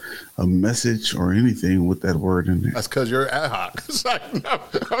 a message, or anything with that word in there? That's because you're ad hoc. It's like, no,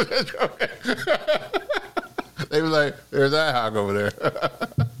 I'm just joking. They were like, there's ad hoc over there.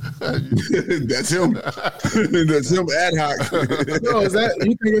 That's him. That's him, ad hoc. No, is that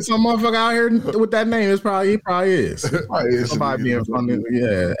you think it's some motherfucker out here with that name? He probably is. Somebody being funny.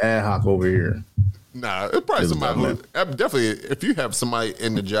 Yeah, ad hoc over here. Nah, it's probably somebody who definitely. If you have somebody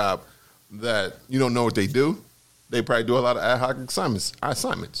in the job that you don't know what they do, they probably do a lot of ad hoc assignments.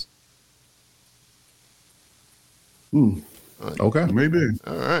 Okay, maybe.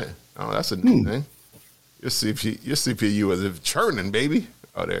 All right. Oh, that's a new thing. Your CPU is churning, baby.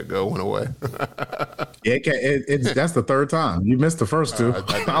 Oh, there it go. Went away. That's the third time. You missed the first two.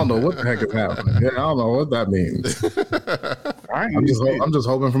 I don't know what the heck is happening. Yeah, I don't know what that means. I'm just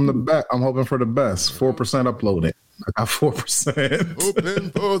hoping from the best. I'm hoping for the best. 4% uploaded. I got 4%.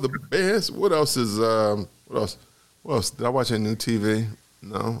 Hoping for the best. What else is what else? Did I watch any new TV?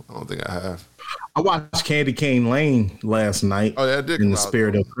 No, I don't think I have. I watched Candy Cane Lane last night. Oh, yeah, I did. In the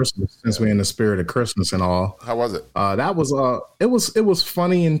spirit of Christmas, since we're in the spirit of Christmas and all. How was it? That was it was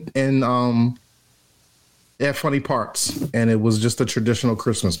funny and it had funny parts, and it was just a traditional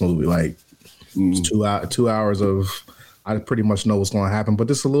Christmas movie. Like it was 2 hours of I pretty much know what's going to happen, but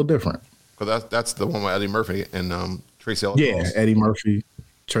this is a little different. Because that's the one with Eddie Murphy and Tracy Ellis Ross. Yeah, Eddie Murphy,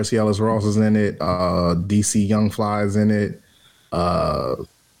 Tracy Ellis Ross is in it. DC Young Fly is in it.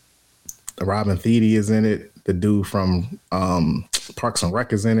 Robin Thede is in it. The dude from Parks and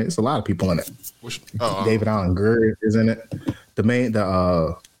Rec is in it. It's a lot of people in it. David Allen Greer is in it. The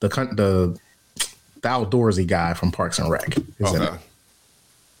outdoorsy guy from Parks and Rec is in it.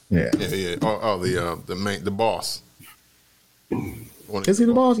 Yeah. The boss. Is he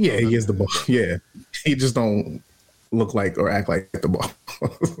the boss? Yeah, he is the boss. Yeah, he just don't look like or act like the boss.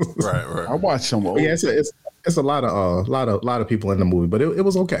 Right. I watched some. Yeah, it's a lot of people in the movie, but it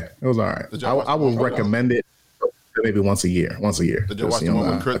was okay. It was all right. I would recommend it maybe once a year. Did you watch the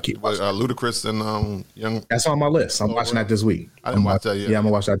one with Ludacris and Young? That's on my list. I'm watching that this week. I didn't watch that yet. Yeah, I'm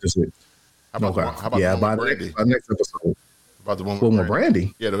gonna watch that this week. How about the one with Brandy? By next episode. About the one with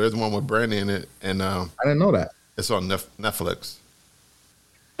Brandy? Yeah, there is one with Brandy in it, and I didn't know that. It's on Netflix.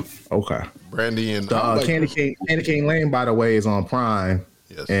 Okay. Brandy and Candy Cane Lane, by the way, is on Prime.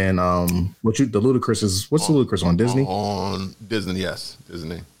 Yes. And what's the Ludacris on Disney? On Disney, yes,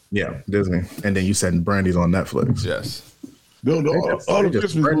 Disney. Yeah, Disney. And then you said Brandy's on Netflix. Yes. No, all the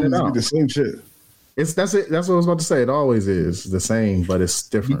Christmas movies be the same shit. That's it. That's what I was about to say. It always is the same, but it's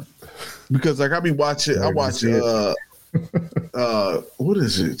different. Because like I watch what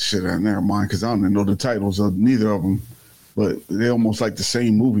is it? Shit, never mind. Because I don't even know the titles of neither of them. But they're almost like the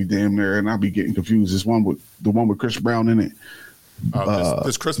same movie, damn near, and I'll be getting confused. This one with Chris Brown in it.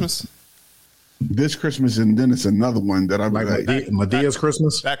 This Christmas. This Christmas, and then it's another one that I like. Medea's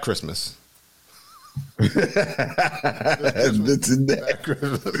Christmas. That Christmas. That's in that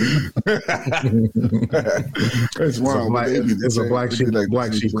Christmas. It's wild. It's a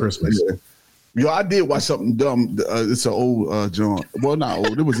black sheep Christmas. Yeah. Yo, I did watch something dumb. It's an old John. Well, not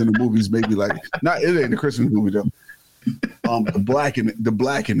old. It was in the movies, maybe like not. It ain't a Christmas movie though. The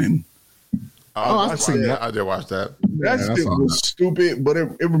Blackening. I've seen that. I did watch that. That shit was stupid, but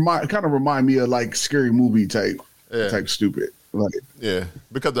it kind of remind me of like scary movie type stupid. Like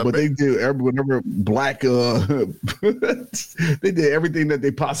because they did whenever black they did everything that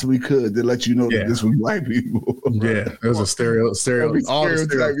they possibly could to let you know that this was black people. Yeah, it was a stereotype.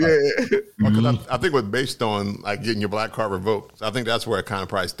 I think it was based on like getting your black card revoked. I think that's where it kind of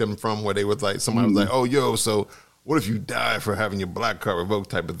probably stemmed from, where they was like somebody was like, "Oh, yo, so what if you die for having your black card revoked?"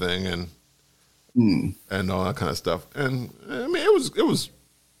 type of thing, and all that kind of stuff. And I mean, it was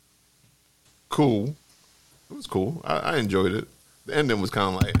cool. It was cool. I enjoyed it. The ending was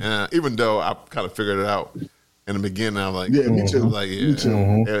kind of like, even though I kind of figured it out in the beginning. I'm like, yeah, me too. I'm like, yeah, me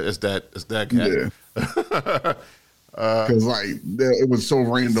too. it's that cat. Yeah. Because it was so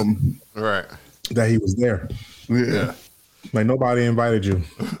random, Right? That he was there. Yeah. Like nobody invited you,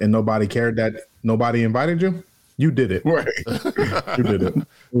 and nobody cared that nobody invited you. You did it. Right. You did it. It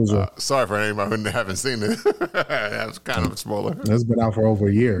was Sorry for anybody who haven't seen it. That's kind of a spoiler. it's been out for over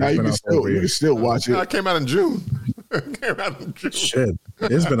a year. Now It's you been can out for over a you year. can still watch it. No, it came out in June. It came out in June. Shit,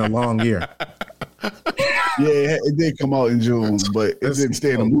 it's been a long year. Yeah, it did come out in June, but it didn't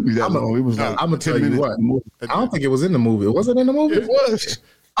stay in the movie that long. It was like I'm gonna tell 10 you minutes what. in the movie. I don't think it was in the movie. Was it in the movie? It was.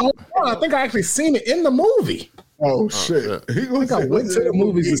 Oh, I think I actually seen it in the movie. Oh shit! I think I went to the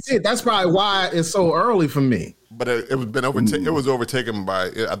movies to see it. That's probably why it's so early for me. But it was overtaken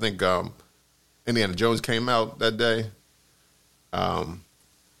by, I think Indiana Jones came out that day, of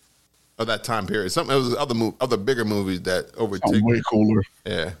that time period. It was other bigger movies that overtook. Way cooler.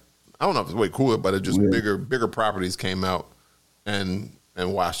 Yeah, I don't know if it's way cooler, but it just bigger properties came out and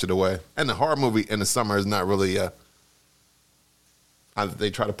washed it away. And the horror movie in the summer is not really.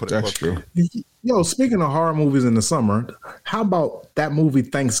 They try to put it. That's true. Yo, speaking of horror movies in the summer, how about that movie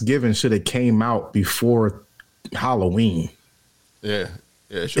Thanksgiving should have came out before Halloween? Yeah.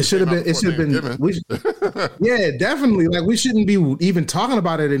 It should have been. It should have been. Yeah, definitely. Like we shouldn't be even talking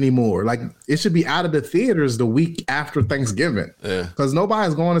about it anymore. Like it should be out of the theaters the week after Thanksgiving. Yeah. Because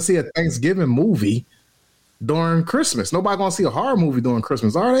nobody's going to see a Thanksgiving movie during Christmas. Nobody's going to see a horror movie during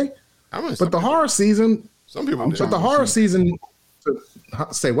Christmas, are they? But the horror season. Some people. But the horror season.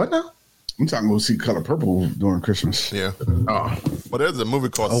 Say what now? I'm talking about see Color Purple during Christmas. Yeah. Oh, But there's a movie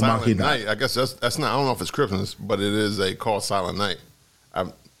called Silent Night. I guess that's not. I don't know if it's Christmas, but it is called Silent Night.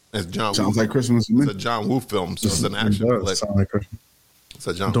 It's John. Sounds Woo. like Christmas to me. It's a John Woo film, so it's an action flick. sound like Christmas. It's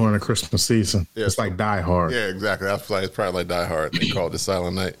a John During the Christmas season. Yeah, It's like Die Hard. Yeah, exactly. That's why it's probably like Die Hard. They call it the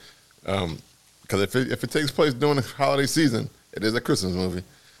Silent Night. Because if it takes place during the holiday season, it is a Christmas movie.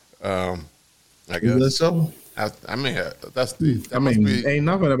 I guess. Is that so? I mean, that's the. That I must mean, be, ain't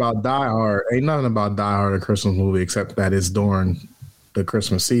nothing about Die Hard. Ain't nothing about Die Hard, a Christmas movie, except that it's during the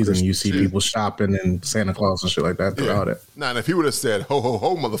Christmas season. You see people shopping and Santa Claus and shit like that throughout it. Nah, and if he would have said "ho ho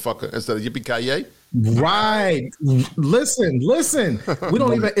ho, motherfucker" instead of "yippee ki yay," Right. Listen. We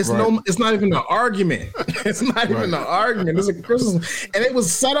don't even. It's It's not even an argument. It's not even an argument. It's a Christmas, and it was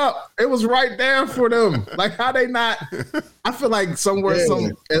set up. It was right there for them. Like how they not? I feel like somewhere,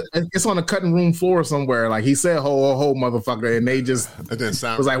 it's on a cutting room floor somewhere. Like he said, "Ho ho ho, motherfucker," and they just it didn't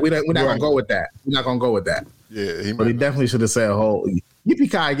sound. was like, "We're not gonna go with that. We're not gonna go with that." Yeah, But he definitely should have said "ho."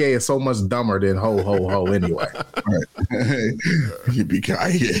 Yippee-ki-yay is so much dumber than "ho ho ho" anyway.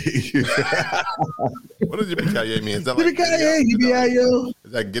 Yippee-ki-yay. What does yippee ki yay mean? Is that like Yippee-ki-yay, yippee-ki-yo.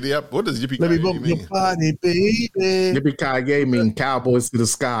 Is that giddy up? What does yippee Let me ki yay bump your mean? body, baby. Yippee-ki-yay mean cowboys to the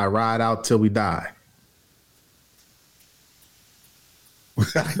sky, ride out till we die.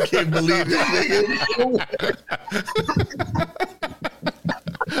 I can't believe this nigga.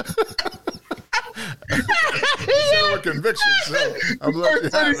 With conviction, so I'm The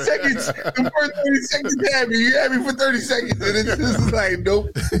first 30 seconds you had me for 30 seconds, and it's just like, nope.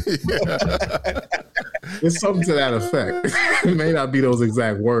 It's something to that effect. It may not be those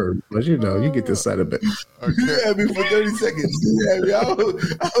exact words, but you get the sentiment. You had me for 30 seconds. You had me. I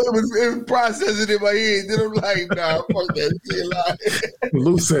was processing in my head. Then I'm like, nah, fuck that shit.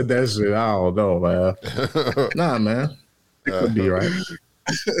 Lou said that shit. I don't know, man. Nah, man. It could be right.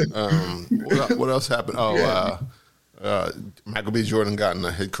 What else happened? Oh, Michael B. Jordan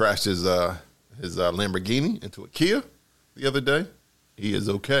had crashed his Lamborghini into a Kia the other day. He is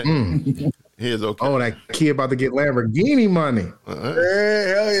okay. He is okay. Oh, that kid about to get Lamborghini money. Hey,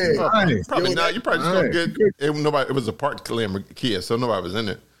 hell yeah. Nice. Probably not. You probably just gonna get it was a parked Lamborghini Kia, so nobody was in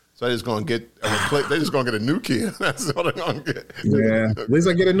it. So they're just gonna get they just gonna get a new Kia. That's all they're gonna get. Yeah, at least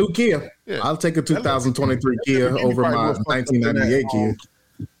I get a new Kia. Yeah. I'll take a 2023 Kia over my 1998 Kia.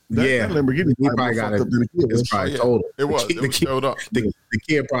 Yeah, Lamborghini he probably got it. It's probably total. It was. It showed up. The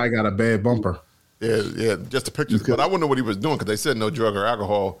Kia probably got a bad bumper. Yeah, just the pictures. But I wouldn't know what he was doing because they said no drug or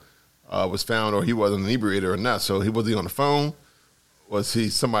alcohol was found, or he wasn't inebriated or not. So was he on the phone? Was he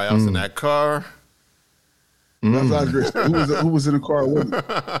somebody else in that car? Who was in the car with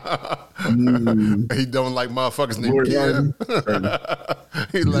him? He don't like motherfuckers named Kia.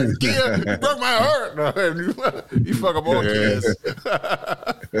 He's like, Kia, you broke my heart. You fuck up all kids.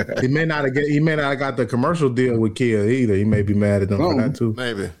 He may not have got the commercial deal with Kia either. He may be mad at them for that too.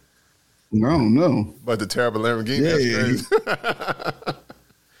 Maybe. No. But the terrible Lamborghini, that's crazy.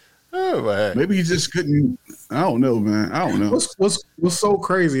 But Maybe he just couldn't. I don't know, man. I don't know. What's so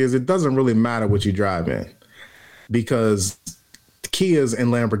crazy is it doesn't really matter what you drive in, because Kias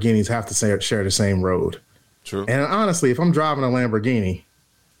and Lamborghinis have to share the same road. True. And honestly, if I'm driving a Lamborghini,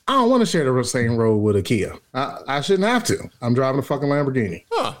 I don't want to share the same road with a Kia. I shouldn't have to. I'm driving a fucking Lamborghini.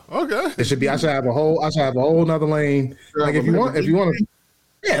 Huh, okay. It should be. I should have a whole nother lane. Like if you want to.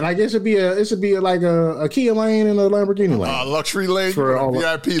 Yeah, like it should be like a Kia lane and a Lamborghini lane. Luxury lane for all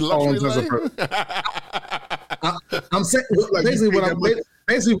VIP luxury lane. I'm saying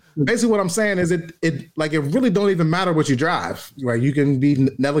basically what I'm saying is it really don't even matter what you drive. Right, you can be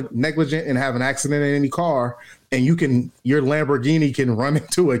negligent and have an accident in any car, and your Lamborghini can run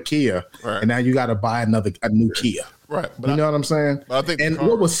into a Kia, right. And now you got to buy a new Kia. Right, but you know what I'm saying? I think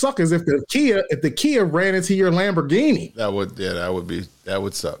what would suck is if the Kia ran into your Lamborghini. That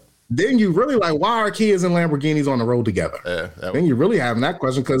would suck. Then you really like, why are Kias and Lamborghinis on the road together? Yeah, then you really having that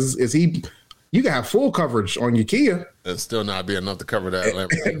question, because you can have full coverage on your Kia. It'd still not be enough to cover that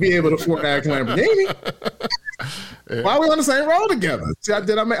Lamborghini. Be able to afford that Lamborghini. Yeah. Why are we on the same road together? See,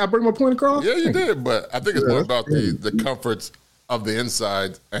 did I bring my point across? Yeah, you did, but I think it's more about the comforts of the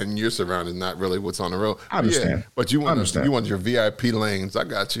inside and your surroundings, not really what's on the road. I understand. Yeah, but you want your VIP lanes. I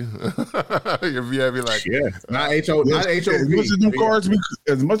got you. Your VIP like not HOV.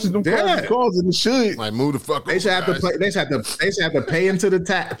 As much as them cars causing, it should like move the fuck. They should have to pay. They should have to pay into the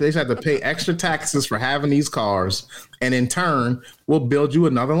tax. They should have to pay extra taxes for having these cars, and in turn, we'll build you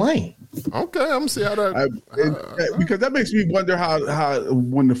another lane. Okay, I'm gonna see how that. Because that makes me wonder how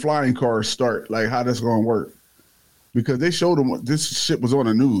when the flying cars start, like how that's gonna work. Because they showed them this shit was on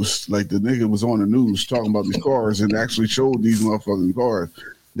the news. Like the nigga was on the news talking about these cars and actually showed these motherfucking cars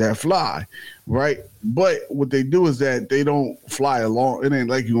that fly, right? But what they do is that they don't fly along. It ain't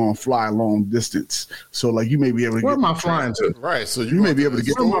like you gonna fly a long distance. So like you may be able to Where am I flying to? Right. So you may be able to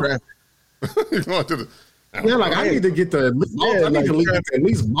get the traffic. You're going to the I need to get I need to get at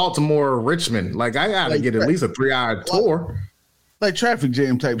least Baltimore or Richmond. Like I gotta get at least a 3-hour tour. Like traffic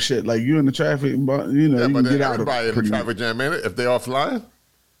jam type shit. Like you in the traffic, but you know, you can get out of it. Everybody in the traffic jam, ain't it? If they are flying,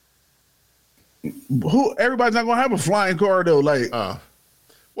 everybody's not gonna have a flying car though. Like,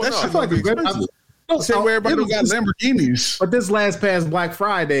 that's like expensive. Same way everybody got Lamborghinis. But this last past Black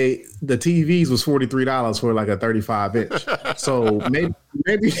Friday, the TVs was $43 for like a 35-inch. So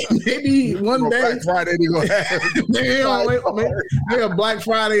maybe one day Black Friday they gonna have maybe a Black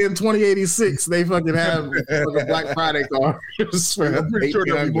Friday in 2086. They fucking have a Black Friday car. I'm pretty sure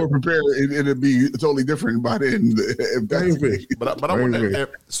they'll be more prepared. It'll be totally different by then. But I wonder.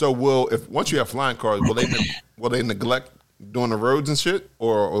 So once you have flying cars, will they neglect doing the roads and shit,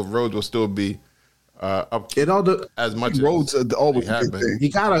 or roads will still be up it all as much roads as always have been.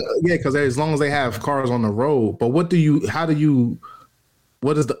 You gotta because as long as they have cars on the road. But what is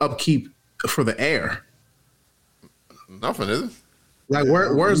the upkeep for the air? Nothing, is it? Like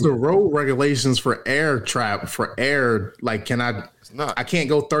where's the road regulations for air like I can't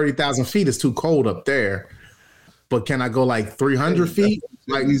go 30,000 feet, it's too cold up there. But can I go like 300 feet?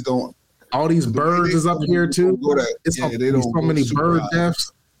 Like all these birds is up here too. It's so many bird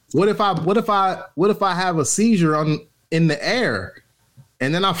deaths. What if I have a seizure in the air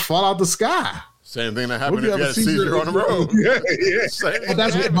and then I fall out the sky? Same thing that happened if you had a seizure on the road.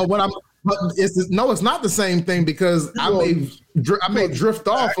 It's not the same thing because I may drift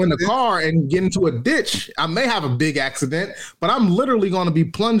off in the car and get into a ditch. I may have a big accident, but I'm literally going to be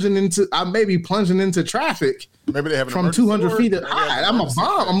plunging into traffic. Maybe they have from 200 feet high. I'm a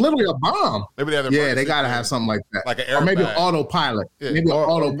bomb. I'm literally a bomb. Maybe they have they got to have something like that. Like an airbag. Or maybe an autopilot. Yeah. Maybe an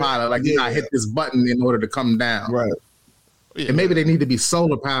autopilot. Like you got to hit this button in order to come down. Right. Yeah. And maybe they need to be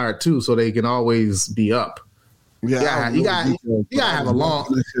solar powered too, so they can always be up. Yeah, you got to have a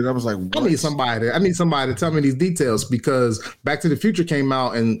long. I was like, what? I need somebody to tell me these details because Back to the Future came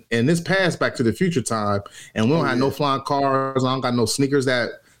out and this past Back to the Future time, and we don't have no flying cars. I don't got no sneakers that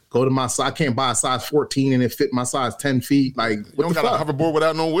go to my size. I can't buy a size 14 and it fit my size 10 feet. Like you don't got a hoverboard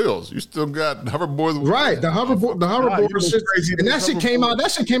without no wheels. You still got hoverboards. Right, the hoverboard shit, crazy. And that shit came out.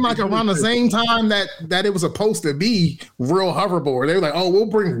 That shit came out around the same time that it was supposed to be real hoverboard. They were like, "Oh, we'll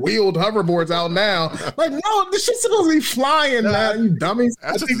bring wheeled hoverboards out now." Like, no, this shit's supposed to be flying now, you dummies.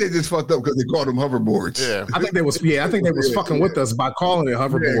 I think they just fucked up because they called them hoverboards. Yeah, I think they was fucking with us by calling it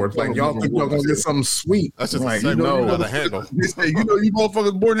hoverboard. Like y'all think y'all gonna get something sweet. That's just like, a segue without a handle. You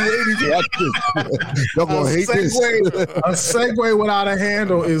motherfuckers born in the 80s. Y'all gonna hate this. A segue without a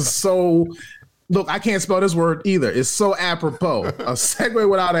handle is so. Look, I can't spell this word either. It's so apropos. A segue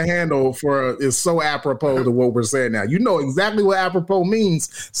without a handle is so apropos to what we're saying now. You know exactly what apropos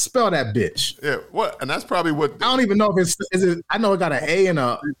means. Spell that bitch. Yeah, what? And that's probably what. I don't even know if it's. I know it got an A and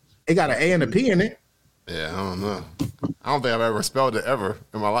a It got an A and a P in it. Yeah, I don't know. I don't think I've ever spelled it ever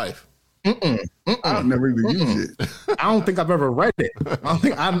in my life. I've never even used it. I don't think I've ever read it. I don't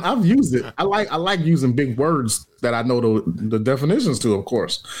think I've used it. I like using big words that I know the definitions to, of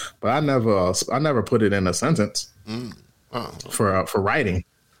course, but I never put it in a sentence for writing.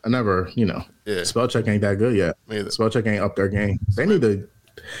 I never, spell check ain't that good yet. Spell check ain't up their game. They need to.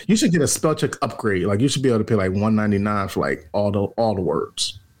 You should get a spell check upgrade. Like you should be able to pay like $199 for like all the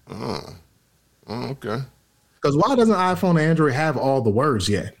words. Oh, okay. Because why doesn't iPhone and Android have all the words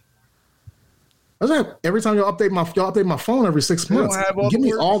yet? Every time y'all update my phone every 6 months, give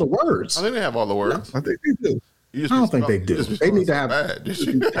me all the words. I think they have all the words. I think they do. I don't think they do. They need to have the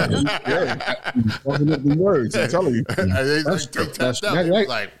words. I'm telling you.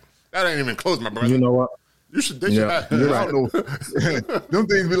 That ain't even close, my brother. You know what? You should. They should. You're right. Them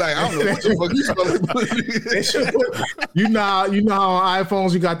things be like, I don't know what the fuck you spelling. You know how on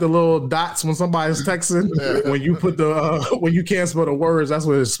iPhones you got the little dots when somebody's texting. Yeah. When you put when you can't spell the words, that's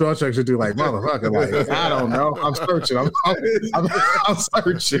what spell check should do. Like motherfucker, like I don't know. I'm searching. I'm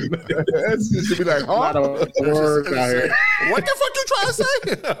searching. It should be like, a lot of words out here. What the fuck you trying to say?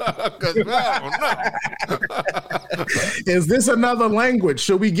 Because I don't know. Is this another language?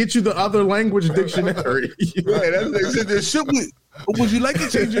 Should we get you the other language dictionary? Right, that's what they said. Should we? Would you like to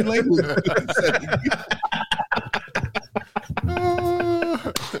change your language?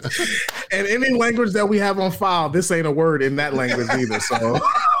 And any language that we have on file, this ain't a word in that language either. So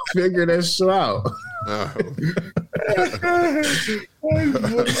figure that shit out.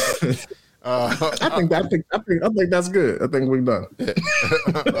 I think that's good. I think we're done.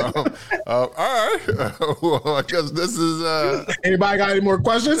 All right. Well, I guess this is. Anybody got any more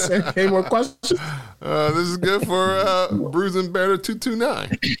questions? Any more questions? This is good for Brews and Banter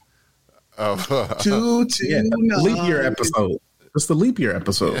 229. 229. Leap year episode. It's the leap year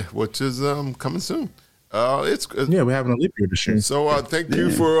episode, which is coming soon. We're having a leap year this year. So thank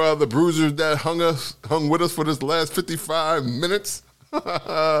you for the Bruisers that hung with us for this last 55 minutes.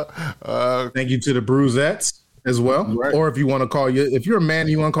 Thank you to the Bruisettes as well. Right. Or if you want to if you're a man and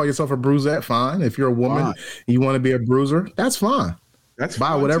you want to call yourself a Bruisette, fine. If you're a woman and you want to be a bruiser, that's fine.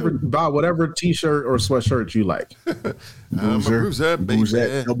 Buy whatever t-shirt or sweatshirt you like. Bruisette, baby.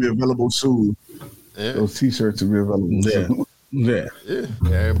 They'll be available soon. Yeah. Those t-shirts will be available soon. Yeah.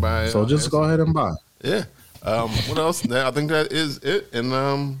 Everybody. So just go ahead and buy. Yeah. What else? I think that is it. And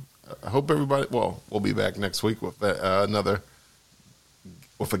I hope everybody. Well, we'll be back next week with another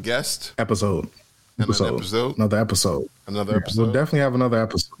guest episode. Another episode. We'll definitely have another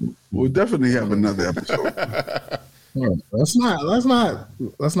episode. Let's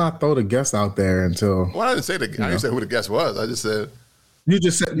not throw the guest out there until. Well, I didn't say I didn't say who the guest was. I just said. You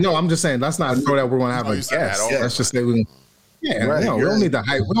just said no. I'm just saying let's not throw that we're going to have a guest. Let's just say we. Yeah, right, no, we don't need to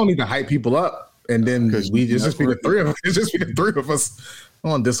hype. We don't need to hype people up, and then just be the three of us. It's just be the three of us. I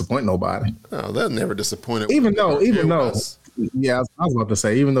don't want to disappoint nobody. No, they'll never disappoint. Even though, yeah, I was about to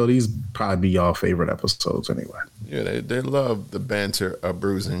say, even though these probably be y'all favorite episodes anyway. Yeah, they love the banter of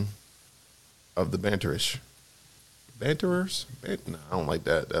bruising, of the banterish. Banterers? No, I don't like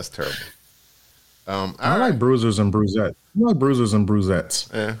that. That's terrible. I like bruisers and bruisettes. I like bruisers and bruisettes.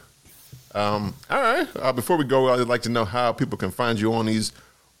 Yeah. All right. Before we go, I'd like to know how people can find you on these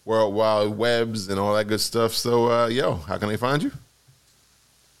World Wide Webs and all that good stuff. So, how can they find you?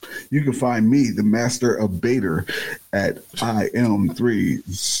 You can find me, the Master of Bader, at IM302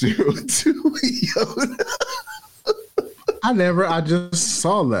 Yoda. I just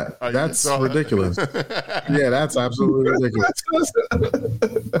saw that. That's ridiculous. Yeah, that's absolutely ridiculous.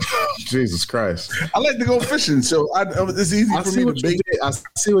 Jesus Christ. I like to go fishing, so it's easy for me to bait. I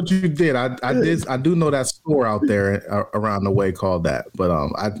see what you did. I do know that store out there around the way called that. But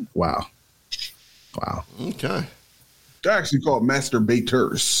wow. Okay. They're actually called Master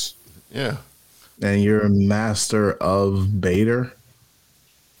Baiters. Yeah. And you're a Master of Bader?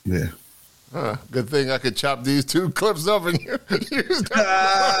 Yeah. Good thing I could chop these two clips up and use them.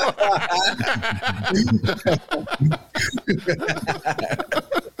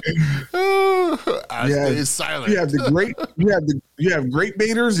 I stay silent. You have great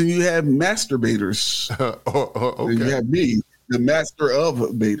baiters and you have master baiters. Okay. And you have me, the Master of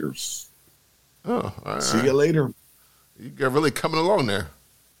Baiters. Oh, all right. See you later. You're really coming along there.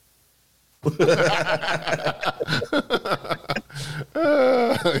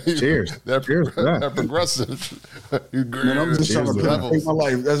 Cheers. That progressive. I'm just trying to take my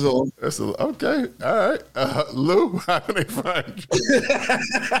life. That's all. Okay. All right. Lou, how can they find you?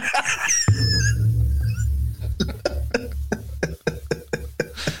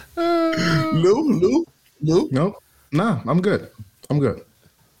 Lou? Nope. No, I'm good.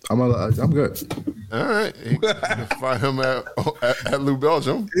 I'm good. All right. You can find him at Lou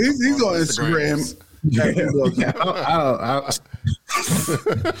Belgium. He's on Instagram.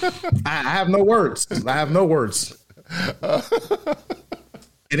 I have no words.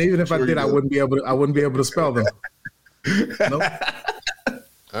 And even if I did, I wouldn't be able to spell them. Nope.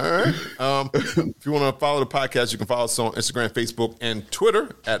 All right. If you want to follow the podcast, you can follow us on Instagram, Facebook, and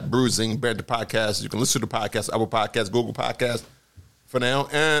Twitter at Brewsing Banter Podcast. You can listen to the podcast, Apple Podcasts, Google Podcasts for now,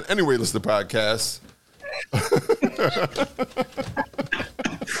 and anywhere you listen to podcasts.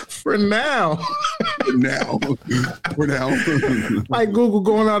 For now. Like Google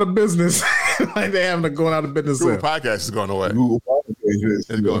going out of business. Like they having to going out of business. Google Podcast is going away.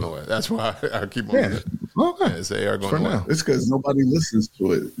 It's going away. That's why I keep on it. Okay. They are going For away. now. It's because nobody listens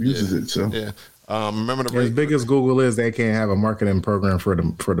to it, uses it. So Yeah. Remember As big as Google is, they can't have a marketing program for the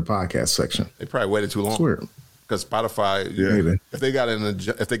podcast section. They probably waited too long. It's weird. Because Spotify, Maybe. if they got in when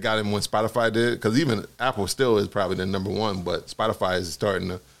Spotify did, because even Apple still is probably the number one, but Spotify is starting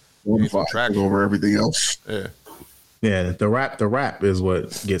to gain some traction over everything else. Yeah, Yeah, the rap is what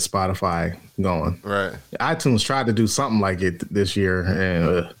gets Spotify going. right. iTunes tried to do something like it this year,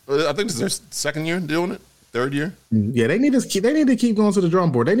 and I think this is their second year doing it, third year. yeah, they need to keep going to the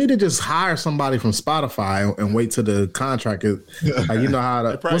drum board. They need to just hire somebody from Spotify and wait till the contract is like, you know how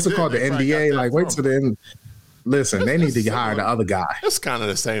to, what's it called, the NDA? Like wait till the end. Listen, they need to hire the other guy. It's kind of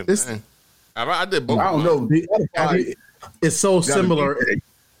the same thing. I did both. I don't know. It's so similar.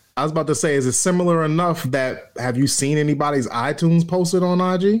 I was about to say, is it similar enough that have you seen anybody's iTunes posted on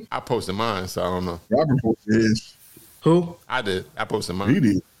IG? I posted mine, so I don't know. Robert posted his. Who? I did. I posted He mine.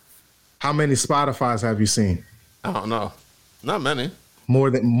 did. How many Spotify's have you seen? I don't know. Not many.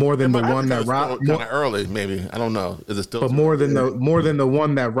 More than the one that Rob. Kind of early, maybe. I don't know. Is it still? But more than the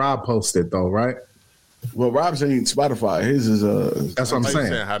one that Rob posted, though, right? Well, Rob's ain't Spotify. His is That's what I'm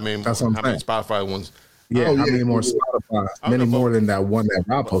saying. How many saying. Spotify ones? Yeah, Oh, how yeah. many more Spotify? Many more than that one that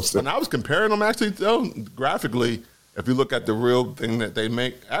Rob posted. When I was comparing them, actually, though, graphically, if you look at the real thing that they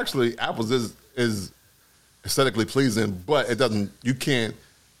make, actually, Apple's is aesthetically pleasing, but it doesn't. You can't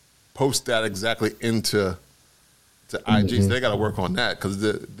post that exactly into IG. So they got to work on that because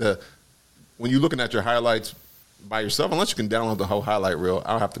the when you're looking at your highlights by yourself, unless you can download the whole highlight reel,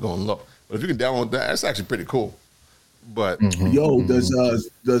 I'll have to go and look. But if you can download that, that's actually pretty cool. But Yo, does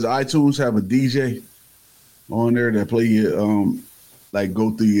iTunes have a DJ on there that play your like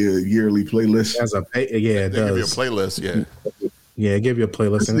go through your yearly playlist? Yeah, it they give you a does. playlist, yeah. Yeah, give you a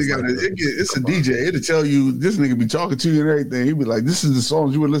playlist. This And nigga, it's a DJ. It'll tell you this nigga be talking to you and everything. He'd be like, "This is the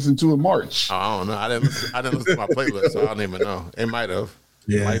songs you would listen to in March." I don't know. I didn't listen to my playlist, so I don't even know. It might have.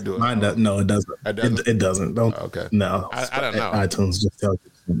 yeah, Might do it. mine does. No, it doesn't. It doesn't? It doesn't. Don't. Okay. No, I don't know. iTunes just tells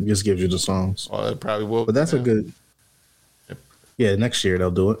you, just gives you the songs. Well, it probably will. But that's a good. Yeah, next year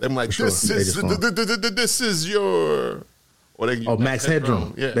they'll do it. I'm like, For this They just won't. this is your. Or they can use Max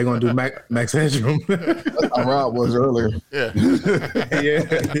Headroom. Yeah, They're gonna do Max Headroom. That's how Rob was earlier. yeah.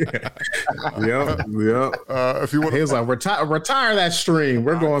 Yep. If you want, He was like, retire that stream.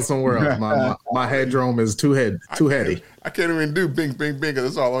 We're going somewhere else. My headroom is too heady. I can't even do bing bing bing because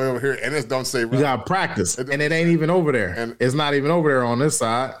it's all the way over here, and it don't say. You gotta practice, and it ain't even over there. And- It's not even over there on this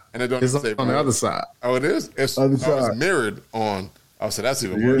side. And it don't It's say on the other side. Oh, it is. It's Other side. It's mirrored on. Oh, so that's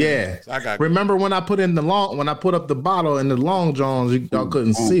even worse. Yeah. So I got. Remember when I put up the bottle in the long johns, y'all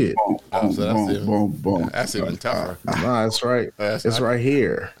couldn't see it. Oh, so that's even. Boom. That's even tougher. Nah, that's right. That's It's not- right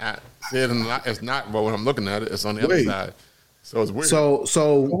here. I see it, it's not. But when I'm looking at it, it's on the other Wait. side. So it's weird. So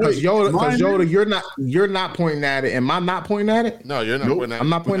because Wait, Yoda, you're not pointing at it. Am I not pointing at it? no, you're not. Nope. Pointing at I'm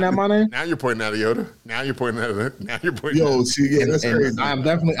not pointing at my name. Now you're pointing at Yoda. Now you're pointing at it. Now you're pointing. Yo, at see, yeah, that's And crazy. I'm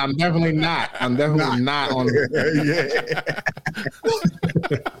definitely not. I'm definitely not on.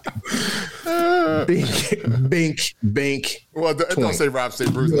 Bink. Well, it don't Point. say Rob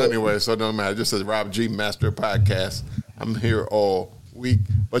State Brews anyway, so it don't matter. It just says Rob G Master of Podcast. I'm here all week,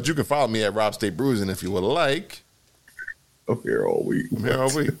 but you can follow me at Rob State Brews, and if you would like, I'm here all week. I'm here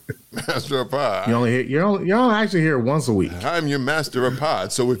all week. Master of Pod. You only actually hear it once a week. I'm your Master of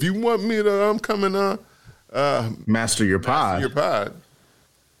Pod. So if you want me to come and Master your pod, your pod,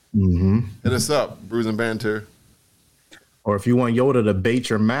 hit us up, Brews and Banter. or if you want Yoda to bait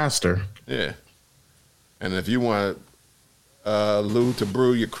your master, Yeah. And if you want Lou to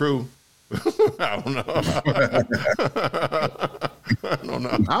brew your crew, I don't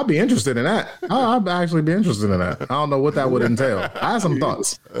know. I'll be interested in that. I'll actually be interested in that. I don't know what that would entail. I have some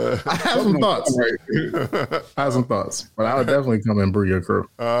thoughts. But I would definitely come and brew your crew.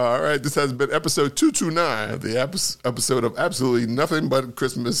 All right, this has been episode 229, the episode of absolutely nothing but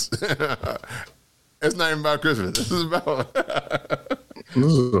Christmas. It's not even about Christmas. This is about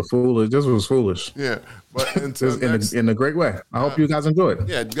This was foolish. Yeah, but until next, in a great way. I hope you guys enjoyed it.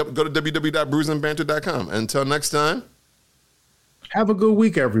 Yeah, go to www.brewsandbanter.com. Until next time, have a good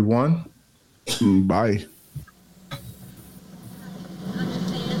week, everyone. Bye.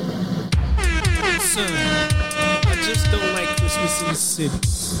 Son, I just don't like Christmas in the city.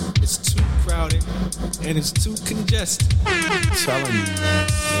 It's too crowded and it's too congested. I'm telling you, man,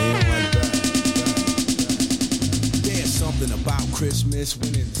 they ain't like that. There's something about Christmas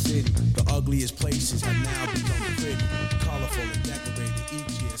when in the city. The ugliest places have now become pretty, colorful and decorated.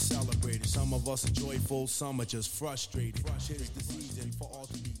 Each year celebrated. Some of us are joyful, some are just frustrated. It's the season for all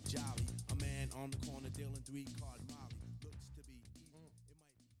to be jolly. A man on the corner dealing 3 card.